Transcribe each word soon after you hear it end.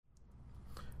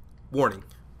Warning.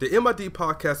 The MID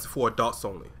podcast is for adults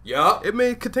only. Yup. It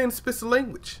may contain explicit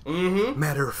language. Mm-hmm.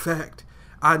 Matter of fact,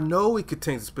 I know it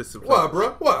contains explicit Why, language. bro?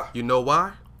 Why? You know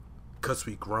why? Because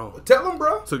we grown. Tell them,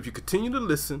 bro. So if you continue to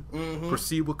listen,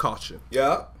 proceed with caution.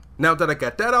 Yeah. Now that I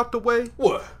got that out the way,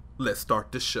 What? let's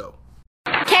start the show.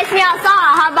 Catch me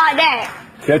outside, how about that?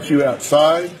 Catch you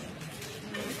outside?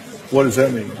 What does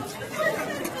that mean?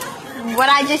 What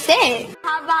I just said.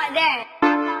 How about that?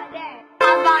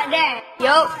 How about that?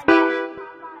 Yup.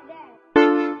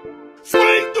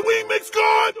 Sing the remix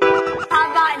god!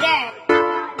 How about that? How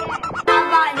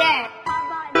about that?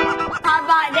 How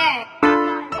about that?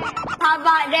 How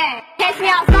about that? Catch me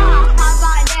outside, how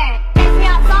about that? Catch me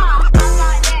outside, how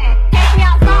about that? Catch me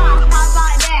outside, how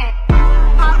about that?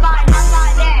 How about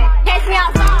that? Catch me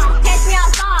outside, catch me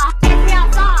outside, catch me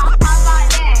outside, how about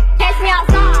that? Catch me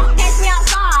outside, catch me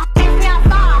outside, catch me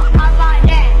outside, how about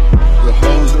that? The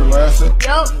hoes are laughing.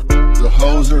 Yup, The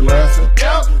hoes are laughing.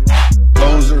 yup,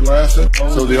 Hoes are laughing.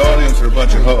 So the audience are a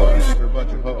bunch of hoes.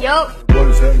 yup. What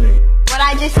does that mean? What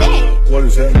I just said. What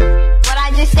does that mean? What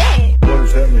I just said. What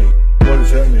does that mean? What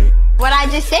does that mean? What I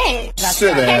just said.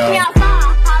 Sit Catch me down. outside,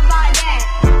 how about that?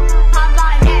 How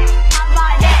about that? How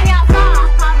about that? Catch me outside,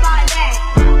 how about that?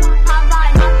 How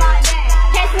about that?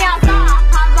 Catch me outside,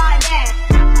 how about that?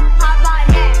 How about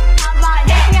that? How about that?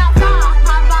 Catch me outside,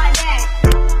 how about that?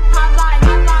 How about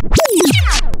that?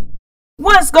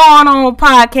 What's going on,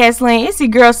 podcast land? It's your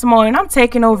girl Simone, and I'm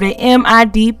taking over the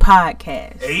MID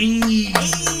podcast. Hey!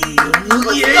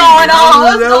 What's going on?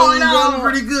 What's going on?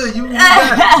 Pretty good. You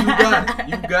got it.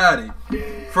 You got it.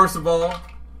 First of all,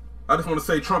 I just want to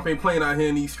say Trump ain't playing out here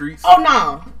in these streets. Oh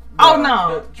no! Oh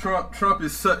no! Trump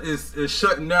is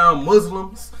shutting down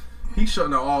Muslims. He's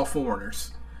shutting down all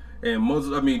foreigners.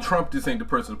 And Trump just ain't the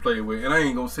person to play with. And I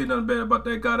ain't gonna say nothing bad about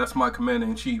that guy. That's my commander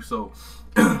in chief. So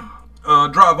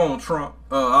drive on, Trump.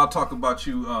 I'll talk about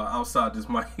you outside this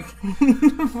mic.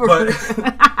 But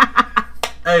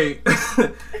hey,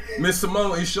 Miss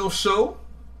Simone, it's your show.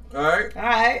 All right. All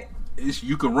right.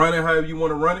 You can run it however you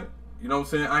want to run it. You know what I'm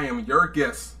saying? I am your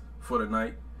guest for the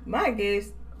night. My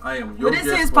guest. I am your But guest.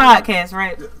 this is his for the night. podcast,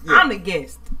 right? Yeah. I'm the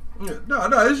guest. Yeah, no,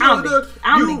 it's I'm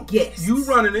your, the guest. You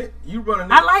running it.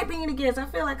 I like being the guest. I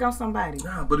feel like I'm somebody.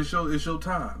 Nah, but it's your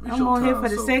time. It's I'm your on time. here for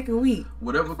the So second week.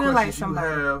 Whatever I feel like questions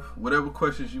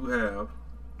you somebody. have,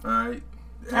 all right,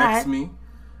 All ask right. me,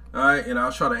 all right, and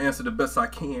I'll try to answer the best I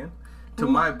can to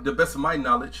the best of my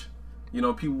knowledge. You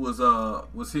know, people was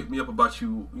hitting me up about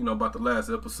you, about the last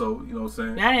episode. You know what I'm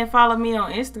saying? Y'all didn't follow me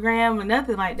on Instagram or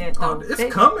nothing like that, though.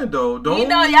 It's coming though. Don't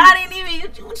y'all didn't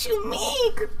even. What you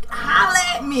mean? Holla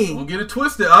at me. Don't get it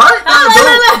twisted. All right, now,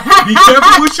 don't be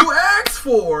careful what you ask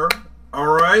for. All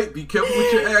right, be careful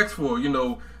what you ask for. You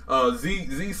know,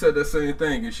 Z said the same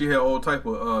thing, and she had all type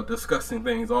of disgusting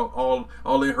things all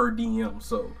in her DM.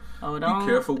 So be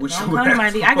careful what you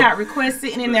ask for. I got requests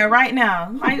sitting in there right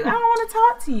now. Like, I don't want to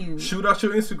talk to you. Shoot out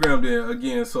your Instagram there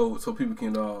again, so people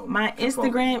can. My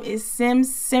Instagram is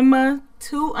Simma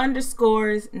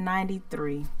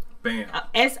 2_93. Bam.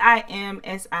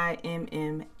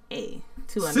 SIMSIMMA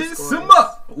 2 underscores.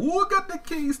 Simma. Who got the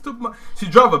keys to my? She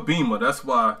drive a Beamer. That's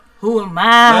why. Who am I?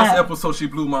 Last episode, she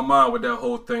blew my mind with that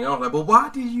whole thing. I was like, "But why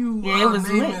did you Yeah, it was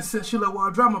name lit. and said she like, well,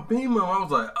 I drive my Beamer." I was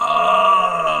like,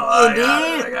 "Oh, It did.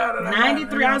 I got it.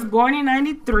 93. I was born in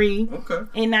 93. Okay.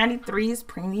 And 93 is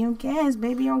premium gas,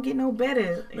 baby. You don't get no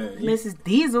better. Man, Unless it's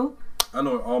diesel. I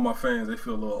know all my fans, they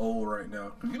feel a little old right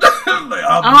now. Like,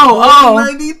 I'm Oh.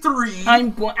 93.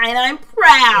 I'm proud.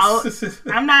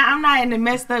 I'm not in the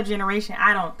messed up generation.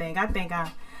 I don't think. I think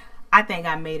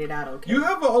I made it out okay. You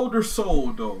have an older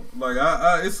soul though. Like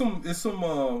it's some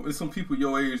people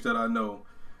your age that I know,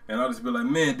 and I'll just be like,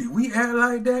 man, did we act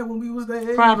like that when we was that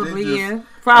age? Probably, They just yeah. out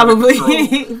of Probably.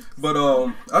 control. But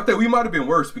I think we might have been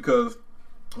worse because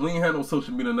we ain't had no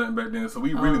social media nothing back then, so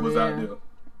we really was out there.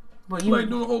 But Like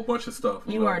doing a whole bunch of stuff.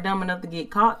 You weren't dumb enough to get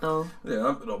caught though.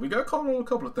 Yeah, we got caught on a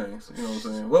couple of things. You know what I'm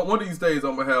saying? Well, one of these days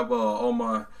I'm gonna have all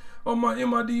my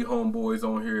MID homeboys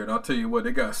on here, and I'll tell you what,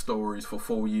 they got stories for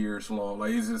 4 years long.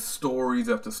 Like it's just stories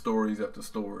after stories after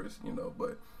stories.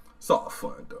 But it's all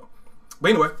fun though.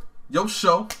 But anyway, your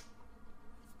show.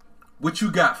 What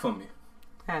you got for me?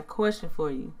 I have a question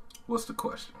for you. What's the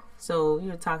question? So we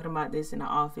were talking about this in the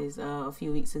office a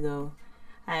few weeks ago.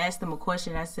 I asked them a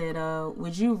question. I said,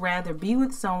 would you rather be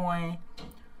with someone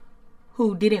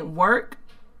who didn't work,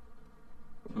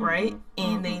 right?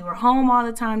 And they were home all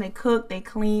the time, they cook, they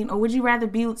clean, or would you rather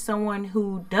be with someone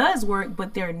who does work,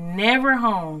 but they're never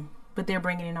home, but they're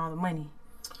bringing in all the money?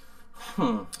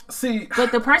 See,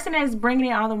 But the person that's bringing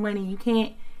in all the money, you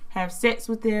can't have sex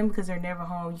with them because they're never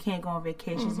home. You can't go on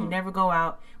vacations. You never go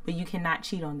out, but you cannot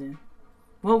cheat on them.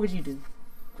 What would you do?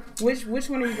 Which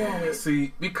one are you going with?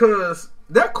 See, because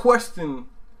that question,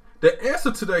 the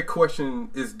answer to that question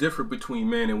is different between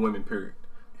men and women, period.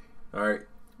 All right?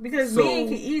 Because So- men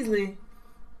can easily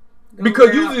go Because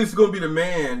where usually out- it's going to be the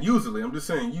man, usually. I'm just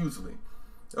saying usually.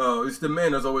 It's the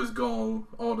man that's always gone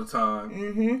all the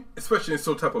time. Especially in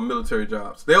some type of military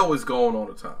jobs. They always gone all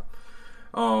the time.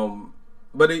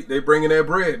 But they bringing that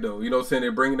bread, though. You know what I'm saying?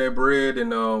 They're bringing that bread.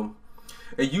 And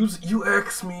you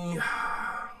ask me,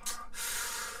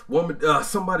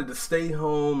 somebody to stay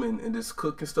home and just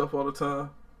cook and stuff all the time.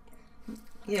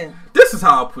 Yeah. This is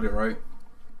how I put it, right?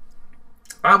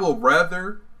 I would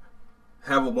rather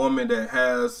have a woman that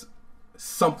has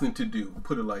something to do.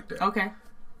 Put it like that. Okay.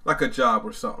 Like a job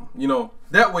or something. You know,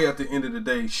 that way at the end of the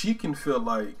day, she can feel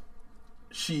like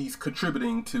she's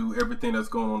contributing to everything that's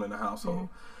going on in the household.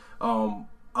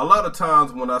 A lot of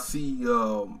times when I see,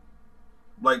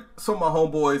 like some of my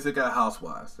homeboys, they got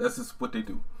housewives. That's just what they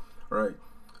do, right?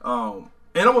 And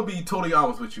I'm gonna be totally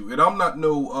honest with you. And I'm not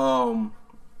no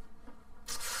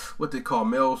what they call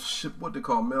them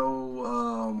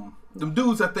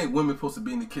dudes that think women supposed to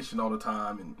be in the kitchen all the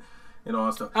time and all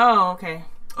that stuff. Oh, okay.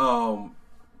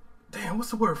 Damn, what's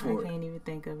the word for I it? can't even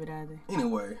think of it either.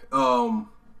 Anyway, I'm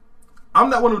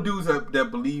not one of the dudes that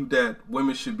believe that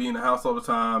women should be in the house all the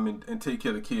time and take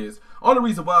care of the kids. Only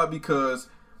reason why, because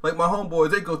like my homeboys,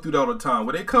 they go through that all the time.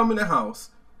 When they come in the house,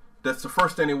 that's the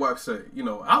first thing their wife say. You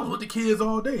know, I was with the kids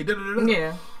all day. Da-da-da-da.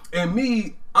 Yeah. And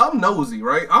me, I'm nosy,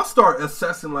 right? I start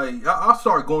assessing, like, I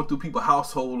start going through people's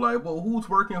household, like, well, who's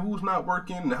working, who's not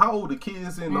working, and how old the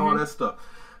kids and all that stuff.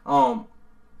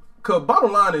 Cause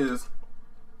bottom line is,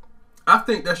 I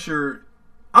think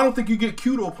I don't think you get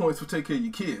kudo points for taking care of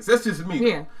your kids. That's just me.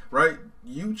 Yeah. Right?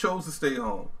 You chose to stay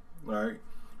home, right?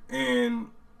 And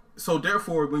so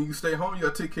therefore, when you stay home, you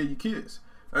gotta take care of your kids.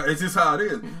 It's just how it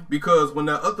is. Because when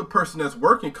that other person that's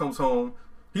working comes home,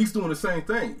 he's doing the same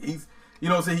thing. He's, you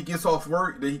know what I'm saying, he gets off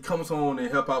work, then he comes home and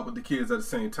help out with the kids at the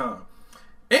same time.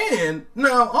 And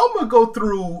now I'm gonna go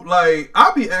through, like,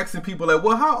 I'll be asking people like,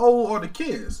 well, how old are the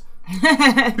kids?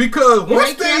 Because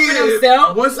once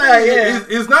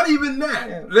it's not even that.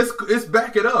 Yeah. Let's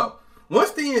back it up.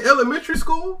 Once they in elementary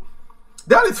school,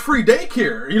 that is free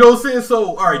daycare. You know what I'm saying?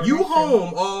 So are you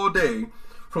home all day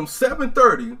from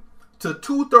 7:30 to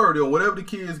 2:30 or whatever the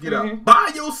kids get out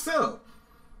by yourself?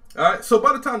 All right. So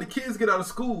by the time the kids get out of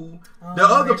school, the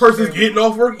other that's person's true. getting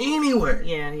off work anyway.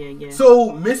 Yeah.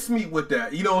 So miss me with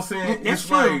that. You know what I'm saying? That's It's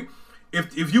true. like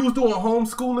if you was doing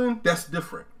homeschooling, that's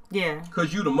different. Yeah.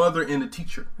 Because you the mother and the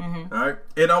teacher. All right?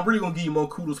 And I'm really going to give you more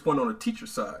kudos point on the teacher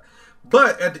side.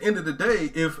 But at the end of the day,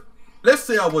 if, let's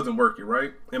say I wasn't working,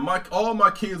 right? And all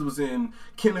my kids was in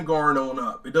kindergarten on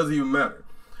up. It doesn't even matter.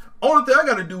 Only thing I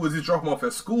got to do is just drop them off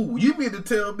at school. You mean to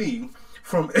tell me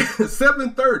from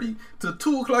 7:30 to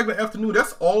 2 o'clock in the afternoon,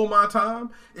 that's all my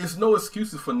time? It's no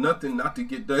excuses for nothing not to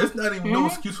get done. It's not even no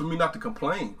excuse for me not to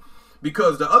complain.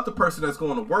 Because the other person that's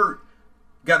going to work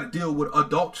got to deal with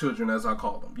adult children, as I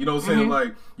call them. You know what I'm saying?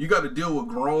 Like, you got to deal with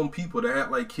grown people that have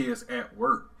like kids at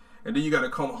work. And then you got to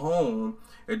come home,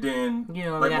 and then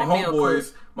like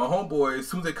my homeboys, as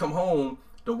soon as they come home,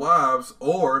 the wives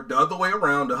or the other way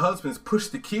around, the husbands push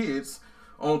the kids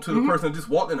onto the person that just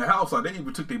walked in the house like they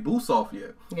even took their boots off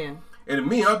yet. Yeah. And to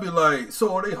me, I'd be like,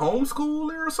 so are they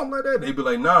homeschooled or something like that? They'd be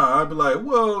like, nah. I'd be like,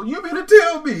 well, you mean to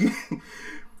tell me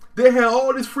they have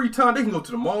all this free time? They can go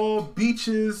to the mall,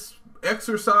 beaches,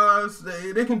 exercise.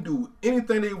 They can do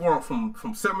anything they want from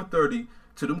 7:30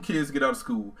 to them kids get out of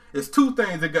school. It's two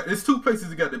places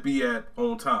they got to be at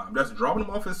on time. That's dropping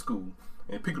them off at school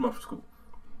and picking them up from school.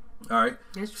 All right.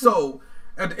 That's true. So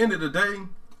at the end of the day,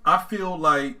 I feel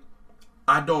like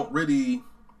I don't really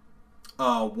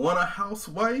want a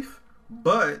housewife,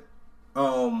 but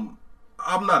I'm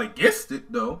not against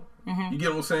it though. You get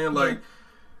what I'm saying? Like,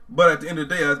 but at the end of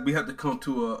the day, we have to come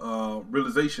to a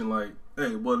realization like,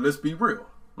 hey, well, let's be real,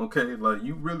 okay? Like,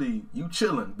 you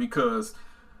chilling because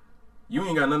you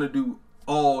ain't got nothing to do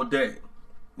all day.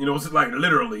 You know, it's like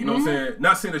literally, you know what I'm saying?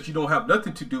 Not saying that you don't have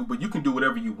nothing to do, but you can do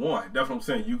whatever you want. That's what I'm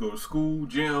saying. You go to school,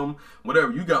 gym,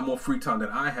 whatever. You got more free time than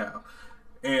I have.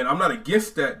 And I'm not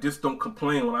against that. Just don't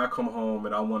complain when I come home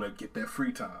and I want to get that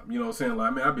free time. You know what I'm saying?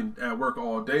 Like, I mean, I've been at work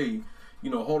all day. You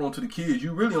know, hold on to the kids.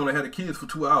 You really only had the kids for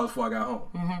 2 hours before I got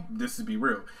home. This is be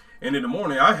real. And in the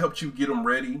morning, I helped you get them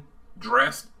ready,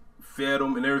 dressed, fed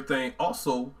them, and everything.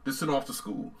 Also, to send them off to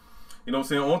school. You know what I'm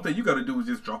saying? The only thing you got to do is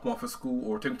just drop them off at school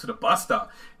or take them to the bus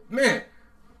stop. Man,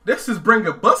 let's just bring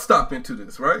a bus stop into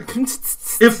this, right?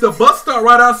 If the bus stop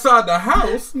right outside the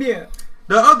house, Yeah.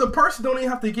 the other person don't even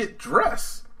have to get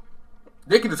dressed.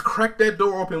 They can just crack that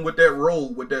door open with that roll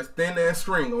with that thin ass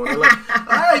string on it. Like, all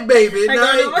right, baby. Like,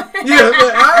 all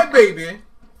right, baby.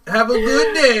 Have a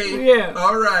good day. Yeah.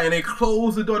 All right. And they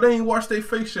close the door. They ain't wash their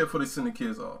face yet before they send the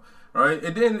kids off. All right.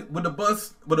 And then when the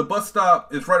bus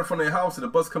stop is right in front of their house and the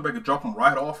bus come back and drop them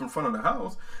right off in front of the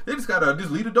house, they just got to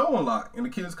just leave the door unlocked and the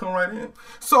kids come right in.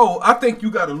 So I think you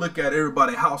got to look at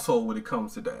everybody's household when it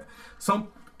comes to that.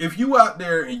 If you out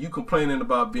there and you complaining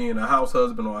about being a house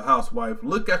husband or a housewife,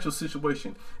 look at your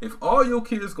situation. If all your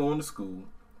kids going to school,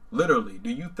 literally, do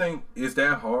you think it's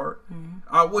that hard? Mm-hmm.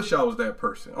 I wish I was that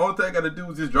person. Only thing I got to do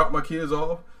is just drop my kids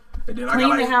off, and then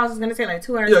clean the house is gonna take like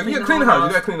 2 hours. Yeah, clean the house.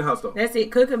 You got to clean the house though. That's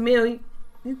it. Cook a meal.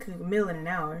 You cook a meal in an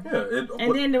hour. Yeah,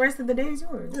 and then the rest of the day is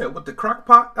yours. Yeah, with the crock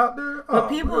pot out there. But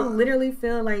people literally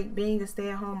feel like being a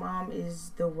stay-at-home mom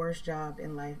is the worst job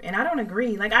in life, and I don't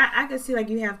agree. Like I can see like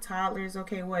you have toddlers.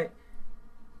 Okay, what?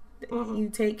 Mm-hmm. You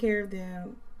take care of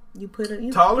them. You put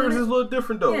it. Toddlers is a little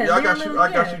different though. Yeah, I got you.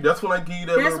 I got you. That's when I give you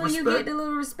that little respect. That's when you get the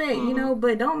little respect, you know.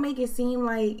 But don't make it seem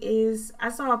like is. I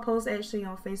saw a post actually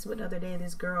on Facebook the other day.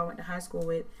 This girl I went to high school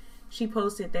with. She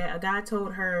posted that a guy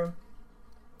told her,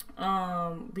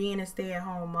 being a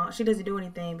stay-at-home mom, she doesn't do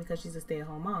anything because she's a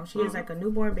stay-at-home mom. She has like a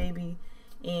newborn baby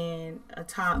and a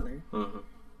toddler. Mm-hmm.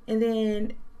 And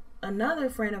then another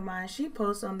friend of mine, she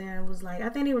posted on there and was like, I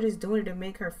think they were just doing it to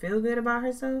make her feel good about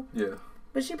herself. Yeah.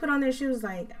 But she put on there, she was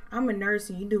like, I'm a nurse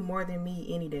and you do more than me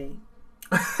any day.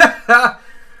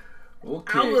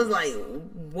 Okay. I was like,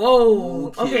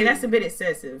 whoa. Okay, that's a bit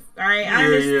excessive. All right. I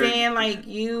understand like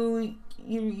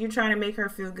you're trying to make her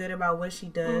feel good about what she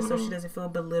does so she doesn't feel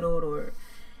belittled or,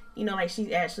 you know, like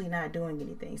she's actually not doing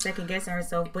anything, second guessing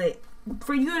herself. But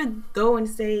for you to go and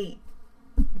say,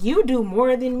 you do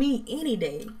more than me any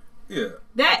day. Yeah.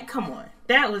 Come on.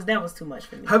 That was too much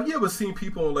for me. Have you ever seen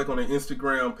people like on their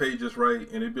Instagram pages, right?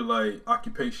 And it'd be like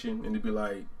occupation and it'd be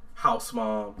like house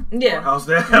mom or house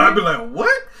dad. Mm-hmm. I'd be like,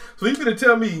 what? So you gonna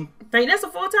tell me like that's a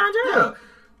full-time job? Yeah.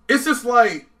 It's just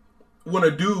like when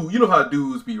a dude, you know how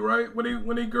dudes be, right?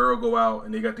 When they girl go out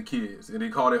and they got the kids and they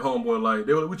call their homeboy like,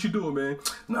 they like, what you doing, man?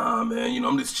 Nah, man, you know,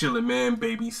 I'm just chilling, man,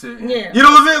 babysitting. Yeah. You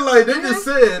know what I'm saying? Like they just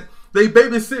said they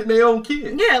babysitting their own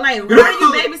kids. Yeah, like why are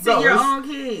you babysitting your own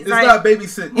kids? It's like, not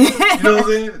babysitting. You know what I'm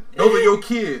saying? Those are your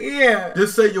kids. Yeah.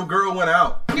 Just say your girl went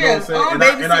out. You know what I'm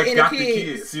saying? And I got the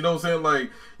kids. You know what I'm saying?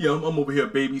 Like, yeah, I'm over here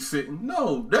babysitting.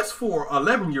 No, that's for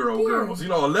 11-year-old girls. You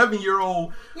know,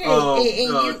 11-year-old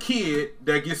kid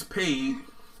that gets paid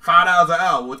 $5 an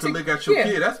hour to look at your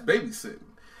kid. That's babysitting.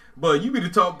 But you be the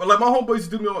talk, but like my homeboys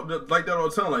do me like that all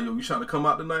the time. Like, yo, you trying to come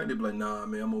out tonight? They be like, nah,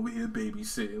 man, I'm over here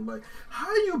babysitting. Like,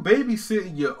 how you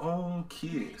babysitting your own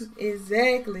kids?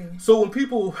 Exactly. So when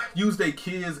people use their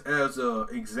kids as an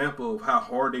example of how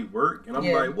hard they work, and I'm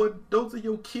like, what? Those are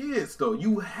your kids, though.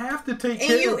 You have to take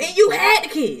care of them. And you had the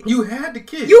kids. You had the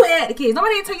kids. You had the kids.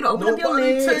 Nobody didn't tell you to open up your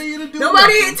legs. Nobody tell you to do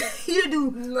Nobody didn't tell you to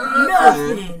do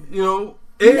nothing. You know?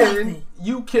 And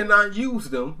you cannot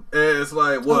use them as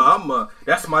like, well,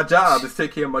 that's my job is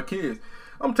take care of my kids.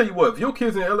 I'm gonna tell you what, if your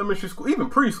kids in elementary school, even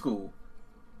preschool,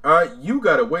 all right, you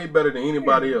got it way better than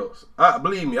anybody else.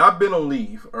 Believe me, I've been on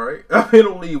leave, all right? I've been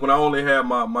on leave when I only had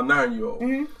my 9-year-old.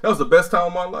 Mm-hmm. That was the best time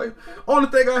of my life.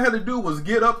 Only thing I had to do was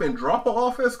get up and drop her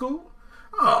off at school.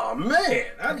 Oh man,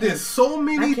 I did so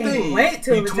many things. Wait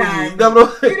till between, you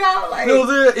know, like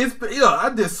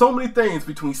I did so many things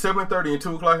between 7:30 and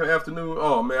 2:00 in the afternoon.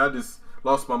 Oh man, I just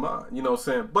lost my mind. You know what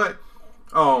I'm saying? But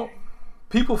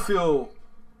people feel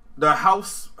the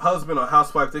house husband or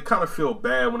housewife, they kind of feel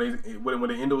bad when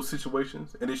they're in those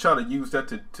situations, and they try to use that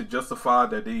to justify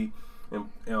that they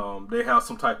have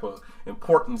some type of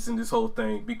importance in this whole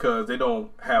thing because they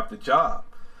don't have the job.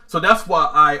 So that's why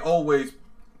I always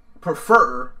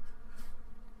prefer,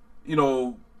 you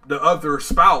know, the other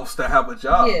spouse to have a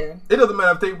job. Yeah. It doesn't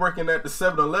matter if they working at the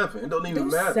 7-Eleven. It don't even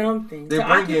matter. Something to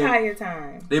occupy your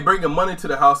time. They bringing money to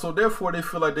the house, so therefore they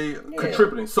feel like they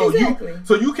contributing. So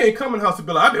you can't come in the house and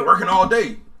be like, I've been working all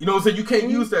day. You know what I'm saying? You can't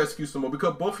use that excuse no more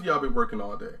because both of y'all been working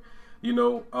all day. You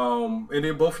know, and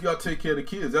then both of y'all take care of the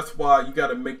kids. That's why you got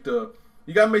to make the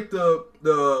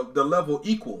level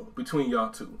equal between y'all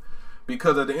two.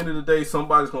 Because at the end of the day,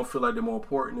 somebody's going to feel like they're more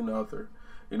important than the other.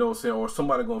 You know what I'm saying? Or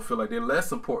somebody's going to feel like they're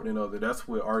less important than the other. That's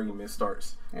where argument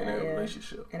starts in that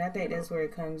relationship. And I think that's where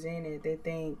it comes in. And they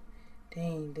think,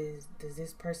 dang, does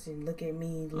this person look at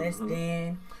me less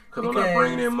than? Because I'm not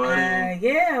bringing in money. I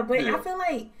feel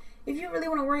like if you really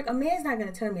want to work, a man's not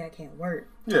going to tell me I can't work.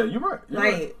 Yeah, you're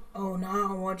right. Oh, no, I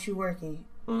don't want you working.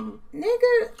 Mm-hmm.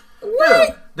 Nigga,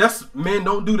 what? Yeah, men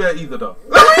don't do that either, though.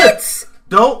 What?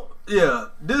 Don't. Yeah,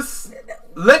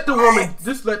 let the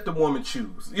woman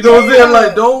choose. You know what I'm saying?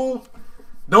 Like,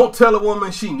 Don't tell a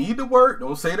woman she need to work.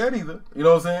 Don't say that either. You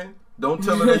know what I'm saying? Don't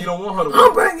tell her that you don't want her to work.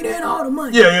 I'm bringing in all the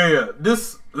money. Yeah.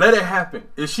 Just let it happen.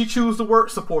 If she choose to work,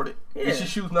 support it. Yeah. If she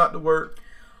choose not to work,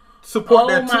 support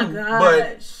that too. Oh my gosh.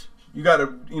 But you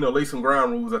gotta, lay some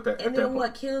ground rules at that. And at then that what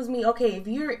point. kills me? Okay, if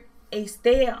you're a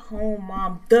stay-at-home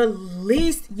mom, the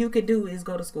least you could do is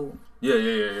go to school.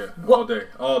 Yeah. What?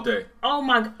 All day. Oh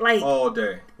my, like All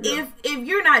day. Yeah. if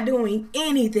you're not doing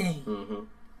anything, Mm-hmm.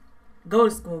 go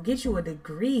to school, get you a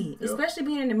degree. Yep. Especially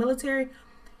being in the military,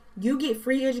 you get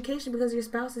free education because your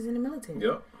spouse is in the military.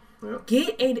 Yep.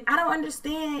 I don't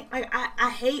understand. Like I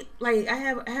hate. Like I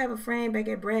have a friend back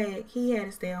at Bragg. He had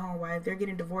a stay-at-home wife. They're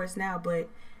getting divorced now, but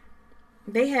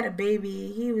they had a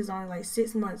baby. He was only like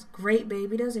 6 months. Great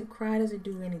baby. Doesn't cry. Doesn't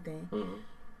do anything. Mm-hmm.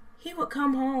 He would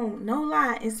come home, no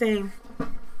lie, and say,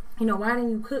 why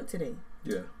didn't you cook today?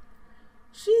 Yeah.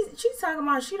 She's talking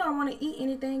about she don't want to eat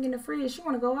anything in the fridge. She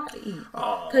want to go out to eat.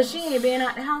 Oh. Because she ain't been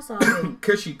out the house all day.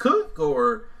 Cause she cook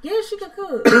or Yeah, she could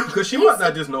cook. cause she might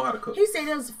not just know how to cook. He said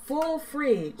there's full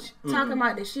fridge. Talking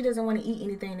about that she doesn't want to eat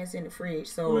anything that's in the fridge.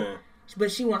 So, Man.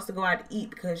 but she wants to go out to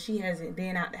eat because she hasn't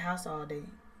been out the house all day.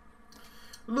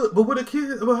 Look, but with a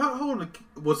kid, how old?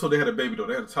 Well, so they had a baby though.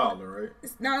 They had a toddler, right?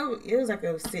 No, it was like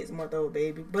a 6-month-old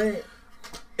baby. But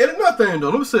And another thing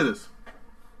though, let me say this.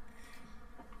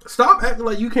 Stop acting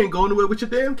like you can't go anywhere with your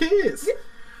damn kids.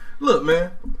 Look,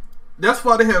 man, that's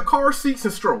why they have car seats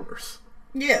and strollers.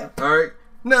 yeah, All right.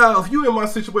 Now, if you in my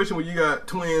situation where you got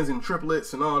twins and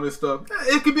triplets and all this stuff,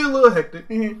 it could be a little hectic,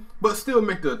 but still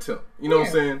make the attempt. You know what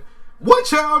I'm saying? One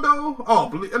child though, I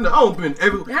don't been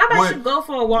everywhere. how about you go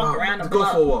for a walk around the Go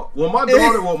block? for a walk.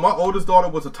 Well, my oldest daughter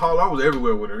was a toddler. I was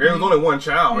everywhere with her. There was only one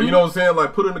child. You know what I'm saying?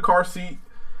 Like, put her in the car seat,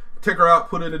 take her out,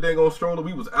 put her in the dang on stroller.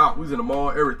 We was out. We was in the mall,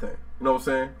 everything. You know what I'm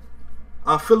saying?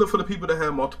 I feel it for the people that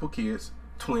have multiple kids,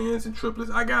 twins and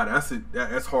triplets. I got it.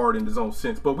 That's hard in its own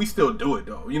sense, but we still do it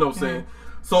though. You know what I'm saying?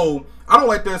 So I don't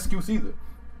like that excuse either.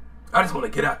 I just want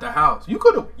to get out the house. You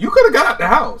could have got out the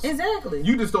house. Exactly.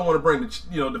 You just don't want to bring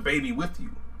the baby with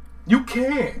you. You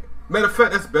can. Matter of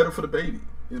fact, that's better for the baby.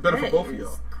 It's better for both of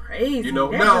y'all. Crazy. You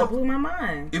know, that now- just blew my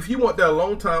mind. If you want that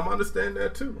alone time, I understand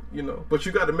that too. But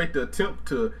you got to make the attempt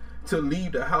to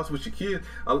leave the house with your kids.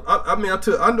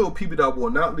 I know people that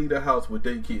will not leave the house with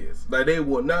their kids. Like, they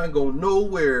will not go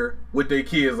nowhere with their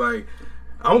kids. Like,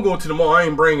 I'm going to the mall, I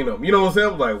ain't bringing them. You know what I'm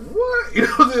saying? I'm like, what? You know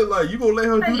what I'm saying? Like, you gonna let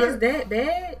her Like, do is that? that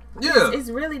bad? Yeah. It's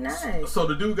really nice. So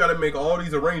the dude got to make all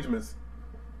these arrangements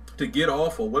to get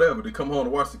off or whatever to come home to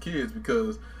watch the kids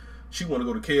because she want to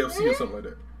go to KFC or something like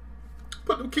that.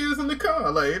 Put the kids in the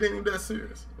car. Like, it ain't even that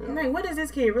serious. Like, what is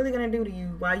this kid really gonna do to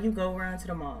you while you go around to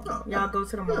the mall? Y'all go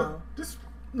to the Yeah, mall. just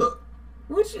look.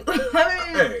 What you? I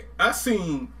mean, Hey, I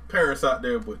seen parents out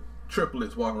there with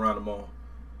triplets walking around the mall.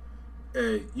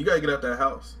 Hey, you gotta get out that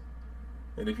house.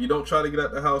 And if you don't try to get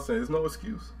out the house, then there's no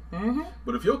excuse. mm-hmm.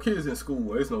 But if your kid's in school,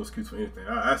 well, there's no excuse for anything.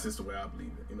 That's just the way I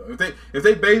believe it. If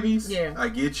they babies, Yeah. I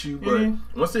get you.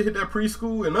 But once they hit that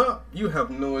preschool and up, you have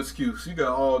no excuse. You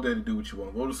got all day to do what you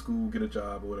want. Go to school, get a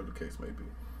job, or whatever the case may be.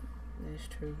 That's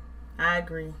true. I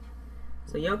agree.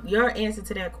 So your answer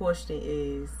to that question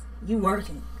is you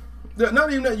working.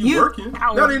 Not even that you working.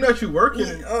 I Not even that you working.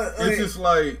 Yeah, It's just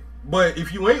like, but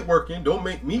if you ain't working, don't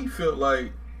make me feel bad.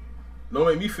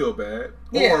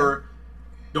 Yeah. Or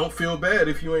don't feel bad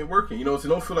if you ain't working. You know what I'm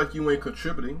saying? Don't feel like you ain't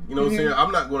contributing. You know what I'm saying?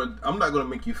 I'm not gonna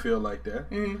make you feel like that.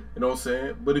 You know what I'm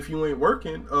saying? But if you ain't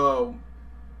working,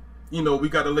 we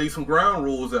gotta lay some ground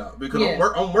rules out because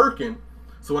I'm working.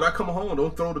 So when I come home,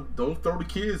 don't throw the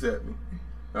kids at me.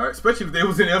 All right, especially if they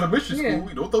was in elementary school,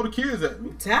 don't throw the kids at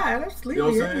me. Tired, I'm sleepy. You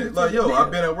know what I'm saying? Like,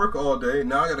 I've been at work all day.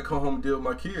 Now I got to come home and deal with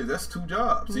my kids. That's 2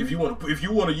 jobs. If you want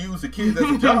to use the kids as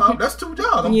a job, that's 2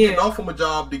 jobs. I'm getting off from a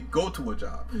job to go to a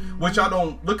job, which I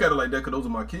don't look at it like that because those are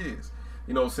my kids.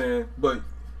 You know what I'm saying? But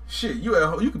shit, you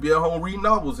could be at home reading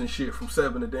novels and shit from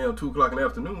 7 to damn 2 o'clock in the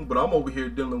afternoon. But I'm over here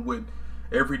dealing with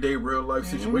everyday real life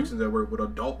situations at work with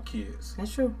adult kids.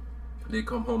 That's true. They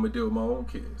come home and deal with my own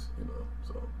kids.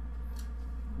 So.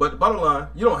 But the bottom line,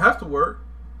 you don't have to work.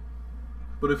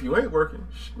 But if you ain't working,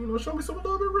 show me some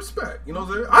little bit of respect. You know what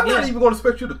I'm saying? I'm not even going to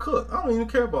expect you to cook. I don't even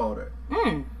care about all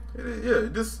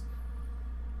that. Just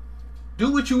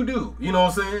do what you do. You know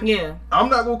what I'm saying? Yeah. I'm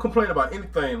not going to complain about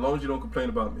anything as long as you don't complain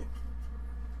about me.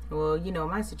 Well,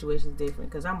 my situation is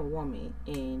different because I'm a woman,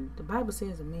 and the Bible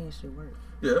says a man should work.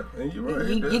 Yeah, and you're right.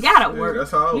 You gotta work.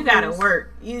 That's how you gotta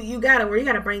work. You gotta work. You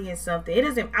gotta bring in something. It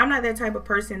isn't. I'm not that type of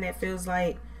person that feels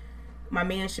like my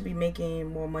man should be making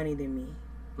more money than me.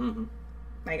 Mm-hmm.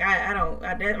 Like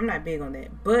I'm not big on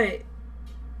that. But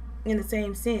in the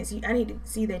same sense, I need to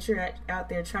see that you're out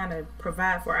there trying to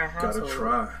provide for our household. Gotta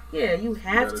try. Yeah, you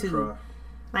have to. Try.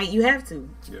 Like, you have to.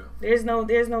 Yeah. There's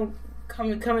no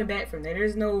coming back from that.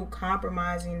 There's no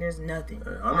compromising. There's nothing.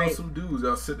 I know some dudes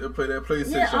that sit there play that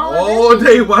PlayStation Yeah, all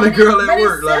day while the girl at but it's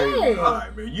work. Like, sad. all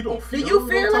right, man, you don't feel. Do you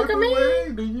feel no like type a of man?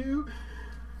 way? Do you?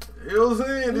 You know what I'm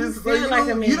saying? You It's feel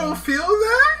like a man. you don't feel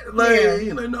that? Like, Yeah.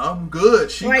 you're like, no, I'm good.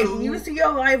 She Like, cool. you see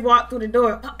your wife walk through the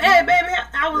door. Hey, baby,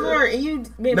 I was working. And you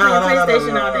been playing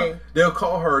PlayStation all day. They'll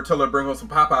call her, tell her to bring her some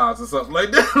Popeyes or something like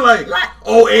that. like, Like-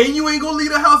 oh, and you ain't gonna leave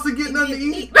the house to get nothing to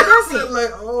eat? Nothing. Like,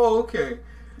 oh, okay.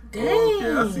 Dang.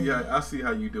 Oh, okay, I see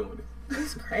how you doing it.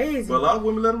 It's crazy. But a lot of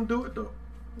women let them do it, though.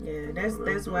 Yeah,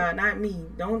 that's why, not me.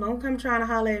 Don't come trying to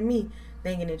holler at me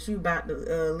thinking that you about to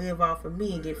live off of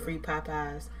me and get free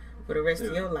Popeyes for the rest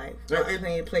of your life. Not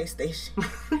playing PlayStation.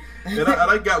 And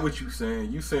I got what you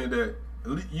saying. You saying that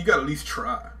you got to at least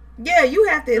try. Yeah, you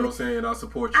have to. You know what I'm saying? I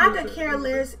support you. I in could that, care you know?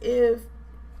 less if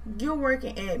you're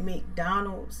working at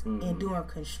McDonald's and doing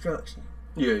construction.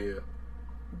 Yeah.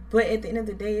 But at the end of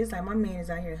the day, it's like my man is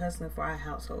out here hustling for our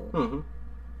household. Mm-hmm.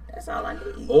 That's all I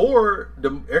need. Or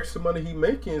the extra money he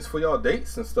making is for y'all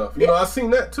dates and stuff. You know, I seen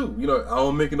that too. You know, I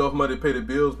don't make enough money to pay the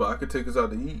bills, but I could take us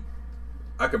out to eat.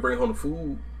 I could bring home the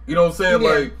food. You know what I'm saying? Yeah.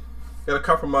 Like, gotta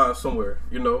compromise somewhere,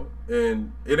 you know?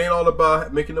 And it ain't all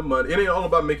about making the money. It ain't all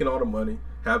about making all the money,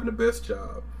 having the best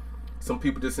job. Some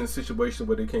people just in situations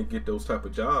where they can't get those type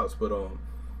of jobs, but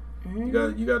you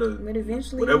gotta But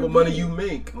eventually whatever you'll money get you it.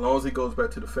 make, as long as it goes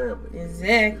back to the family.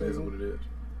 Exactly. That's what it is.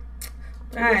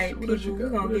 All right, What else people, you we're got?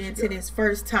 going What to else get you into got? this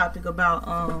first topic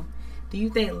about do you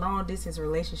think long distance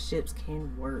relationships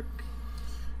can work?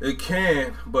 It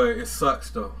can, but it sucks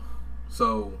though.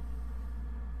 So,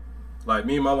 like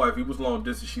me and my wife, we was long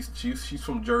distance. She's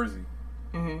from Jersey,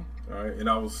 all right, and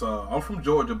I was I'm from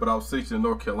Georgia, but I was stationed in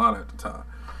North Carolina at the time,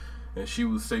 and she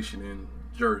was stationed in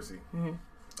Jersey.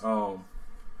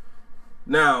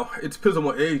 Now it depends on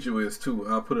what age you is too.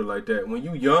 I'll put it like that. When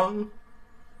you young,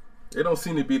 it don't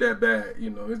seem to be that bad, you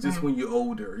know. It's just when you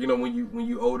older, you know, when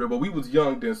you older. But we was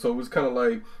young then, so it was kind of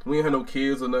like we ain't had no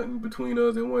kids or nothing between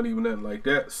us. It wasn't even nothing like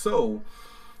that. So,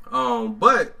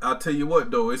 but I'll tell you what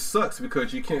though, it sucks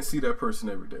because you can't see that person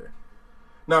every day.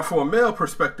 Now, from a male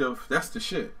perspective, that's the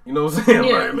shit. You know what I'm saying?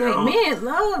 Yeah, Like, man, men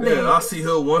love that. yeah, I see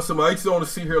her once a month. I used to only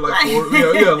see her like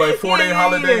like 4-day Yeah.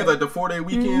 holidays, like the 4-day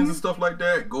weekends and stuff like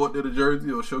that. Go up there to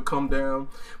Jersey or she'll come down.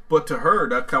 But to her,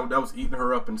 that was eating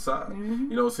her up inside. You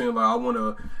know what I'm saying? Like I want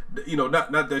to, you know,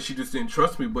 not that she just didn't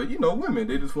trust me, but you know, women,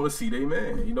 they just want to see their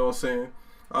man. You know what I'm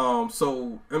saying?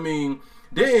 So I mean,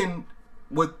 then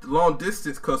with long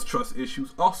distance, cause trust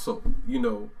issues also, you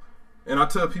know. And I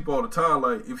tell people all the time,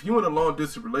 like, if you're in a long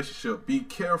distance relationship, be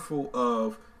careful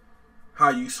of how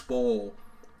you spoil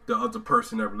the other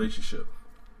person in that relationship.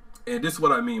 And this is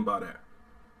what I mean by that.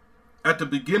 At the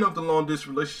beginning of the long distance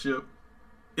relationship,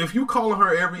 if you calling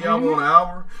her every hour on the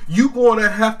hour, you gonna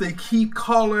have to keep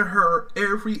calling her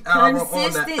every hour on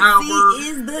Consistency the hour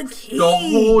is the key. the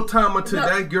whole time until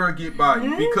that girl get by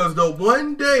you. Because the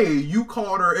one day you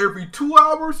called her every 2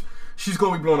 hours, she's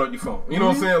gonna be blowing up your phone. You know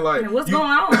what I'm saying? Like, What's going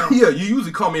on? Yeah, you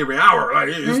usually call me every hour. Like,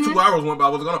 it's 2 hours went by.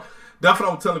 What's going on? That's what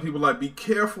I'm telling people. Like, be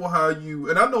careful how you.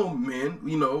 And I know men.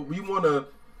 You know, we want to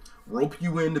rope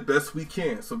you in the best we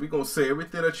can. So we're gonna say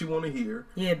everything that you want to hear.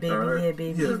 Yeah, baby. Right? Yeah,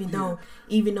 baby. Yeah,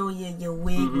 Even though your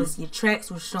wig was, your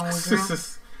tracks was showing, girl, you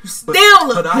But- still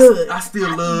look but good. I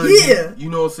still love Yeah. you. You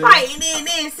know what I'm saying? Right, and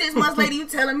then 6 months later, you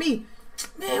telling me,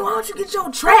 man, why don't you get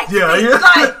your tracks? Yeah, fixed?"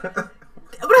 yeah. Like,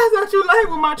 but that's not you like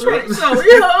with my tracks. So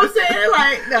you know what I'm saying?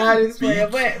 Like, nah, this Be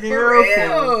playing, but for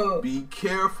careful. real. Be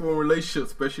careful in relationships,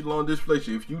 especially long distance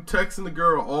relationship. If you texting the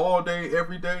girl all day,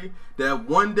 every day, that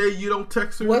one day you don't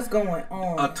text her, What's going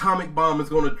on? atomic bomb is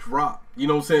gonna drop. You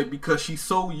know what I'm saying? Because she's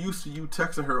so used to you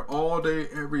texting her all day,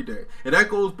 every day, and that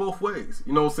goes both ways.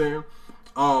 You know what I'm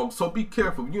saying? So be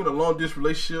careful. If you're in a long distance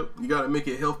relationship, you gotta make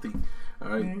it healthy. All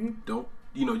right? Don't,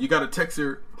 you know, you gotta text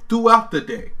her throughout the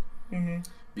day.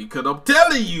 Because I'm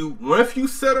telling you, once you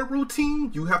set a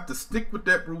routine, you have to stick with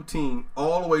that routine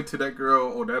all the way till that girl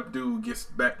or that dude gets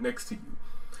back next to you.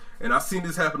 And I've seen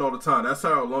this happen all the time. That's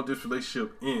how a long distance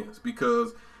relationship ends.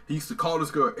 Because he used to call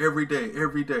this girl every day,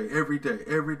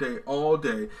 all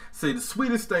day. Say the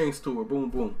sweetest things to her. Boom,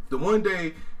 boom. The one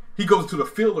day he goes to the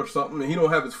field or something and he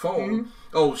don't have his phone.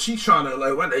 Oh, she's trying to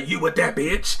like, what are you with that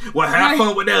bitch? Well, have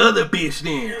fun with that other bitch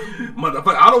then.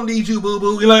 Motherfucker, I don't need you,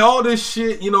 boo-boo. And like all this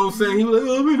shit, you know what I'm saying? He was like,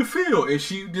 oh, I'm in the field. And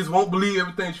she just won't believe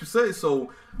everything she says.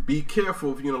 So be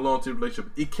careful if you're in a long-term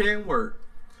relationship. It can work,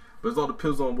 but it all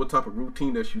depends on what type of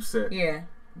routine that you set Yeah.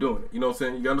 doing it. You know what I'm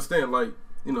saying? You understand, like,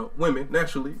 you know, women,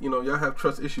 naturally, you know, y'all have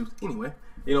trust issues anyway.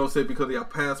 You know what I'm saying? Because they have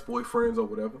past boyfriends or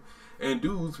whatever. And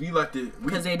dudes, we like to...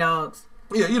 Because they dogs.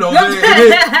 Yeah, you know what I'm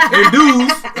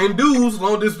saying? And dudes,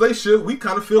 long distance relationship, we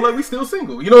kind of feel like we still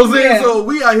single. You know what I'm saying? Yeah. So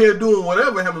we out here doing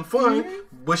whatever, having fun,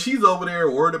 but she's over there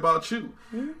worried about you.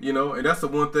 You know, and that's the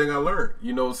one thing I learned.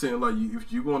 You know what I'm saying? Like,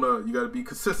 if you got to be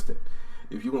consistent.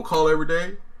 If you're going to call every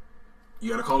day,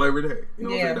 you got to call every day. You know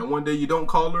what I'm saying? That one day you don't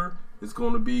call her, it's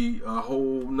going to be a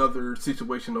whole nother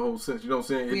situation, the whole sense. You know what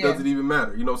I'm saying? It doesn't even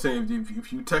matter. You know what I'm saying?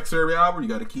 If you text her every hour, you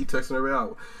got to keep texting her every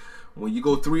hour. When you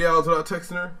go 3 hours without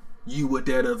texting her, you with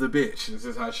that other bitch. This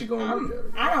is how she gonna look at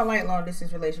it. I don't like long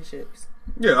distance relationships.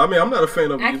 Yeah, I mean, I'm not a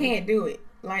fan of it. I can't do it.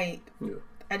 Like,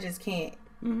 I just can't.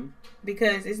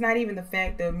 Because it's not even the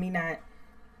fact of me not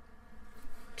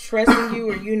trusting you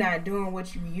or you not doing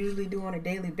what you usually do on a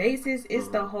daily basis. It's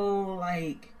the whole,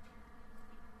 like,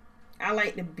 I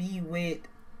like to be with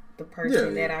the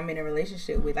person that I'm in a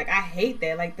relationship with. Like, I hate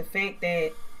that. Like, the fact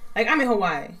that, like, I'm in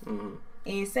Hawaii.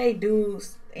 And say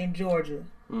dudes in Georgia.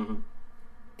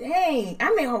 Dang,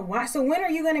 I'm in Hawaii. So when are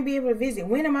you going to be able to visit?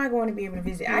 When am I going to be able to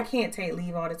visit? I can't take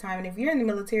leave all the time. And if you're in the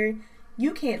military,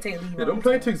 you can't take leave all the time. Them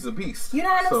plane tickets a beast. You know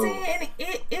what I'm saying?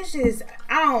 And it's just,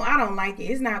 I don't like it.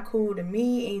 It's not cool to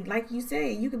me. And like you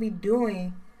said, you could be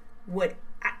doing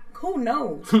who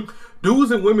knows?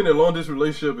 Dudes and women in long distance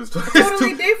relationship is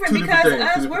totally different two because different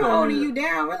things, us, we're holding you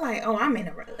down. We're like, oh, I'm in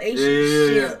a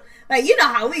relationship. Yeah. Like, you know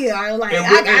how we are. Like, And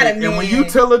I got a man. And when you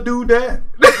tell a dude that,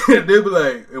 they'll be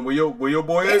like, and where your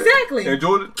boy at? Exactly. And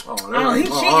Jordan, He's cheating.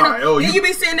 right. Then you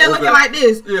be sitting there looking like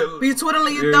this. Yeah. Be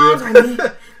twiddling your thumbs. Like,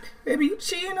 man, baby, you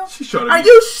cheating on? She's trying to Are be,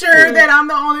 you sure that I'm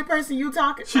the only person you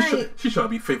talking? She's trying to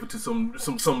be faithful to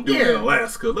some dude in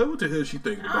Alaska. Like, what the hell is she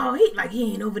thinking about? Oh,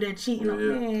 he ain't over there cheating on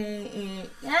me.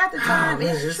 And half the time,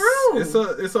 it's true.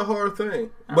 It's a hard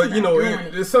thing. But, you know,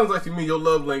 it sounds like to me your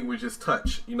love language is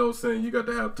touch. You know what I'm saying? You got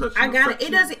to have touch. I got it.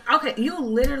 It doesn't. Okay, you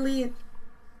literally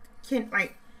can,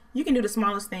 like, you can do the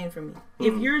smallest thing for me.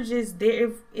 If you're just there,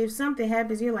 if something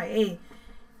happens, you're like, hey,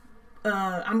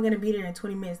 I'm gonna be there in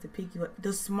 20 minutes to pick you up.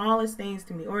 The smallest things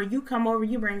to me. Or you come over,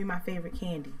 you bring me my favorite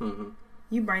candy.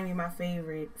 You bring me my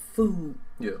favorite food.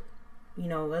 Yeah. You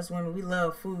know, us women, we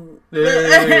love food. Yeah.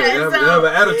 So, they have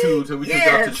an attitude till we take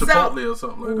out to Chipotle or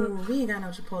something like that. We ain't got no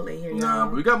Chipotle here. Nah,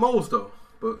 but we got Moe's though.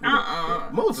 But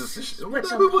Moe's is shit. But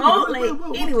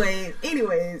Chipotle.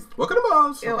 Anyways. Welcome to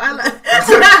Moe's. Yo, I love.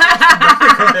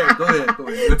 Go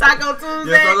ahead. Taco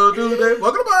Tuesday. Yeah, Taco Tuesday.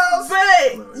 Welcome to Moe's.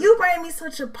 But you bring me some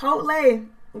Chipotle.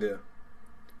 Yeah.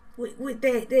 With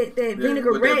that vinaigrette. That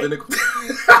vinegar.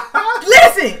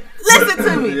 Listen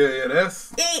to me. Yeah,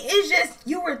 that's. It's just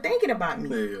you were thinking about me.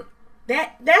 Yeah.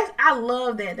 That's I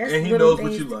love that. That's and he little knows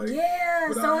things. what you like.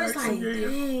 Yeah. So it's like,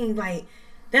 dang, like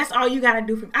that's all you gotta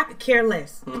do for me. I could care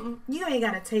less. You ain't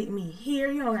gotta take me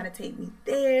here. You don't gotta take me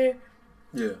there.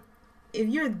 Yeah. If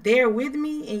you're there with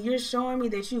me and you're showing me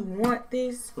that you want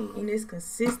this and it's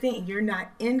consistent and you're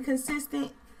not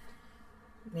inconsistent,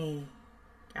 man,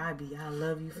 I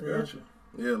love you forever. Gotcha.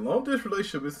 Yeah, long distance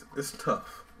relationship is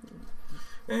tough.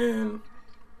 And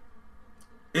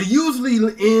it usually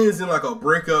ends in like a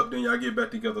breakup, then y'all get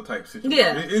back together type situation.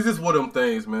 Yeah. It's just one of them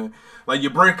things, man. Like you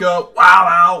break up, wow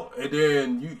out, and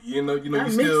then you know I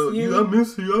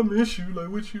miss you, like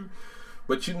with you.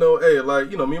 But you know, hey,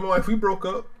 like, you know, me and my wife, we broke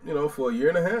up, you know, for a year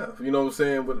and a half. You know what I'm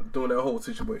saying? With doing that whole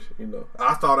situation, you know.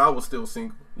 I thought I was still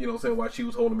single, you know what I'm saying, while she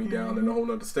was holding me down in a whole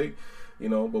other state, you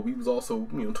know, but we was also,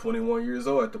 21 years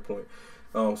old at the point.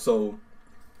 It all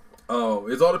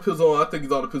depends on, I think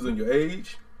it all depends on your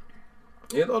age.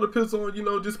 And it all depends on,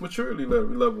 just maturity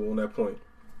level on that point.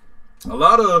 A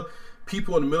lot of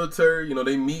people in the military,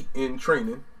 they meet in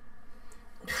training,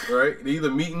 right? They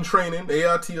either meet in training,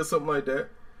 AIT or something like that,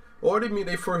 or they meet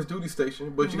their first duty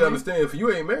station. But you gotta understand, if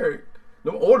you ain't married,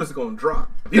 them orders are gonna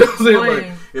drop. You know what I'm saying?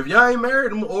 Like, if y'all ain't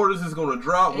married, them orders is gonna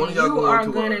drop. One of y'all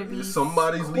going to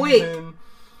somebody's leaving.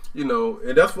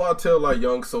 And that's why I tell like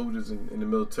young soldiers in the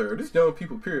military, just young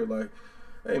people, period, like,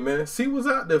 hey man, see what's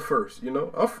out there first.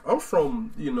 I'm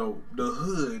from the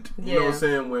hood. You know what I'm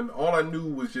saying? When all I knew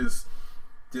was just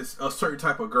a certain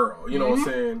type of girl. You know what I'm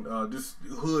saying? Just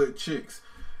hood chicks.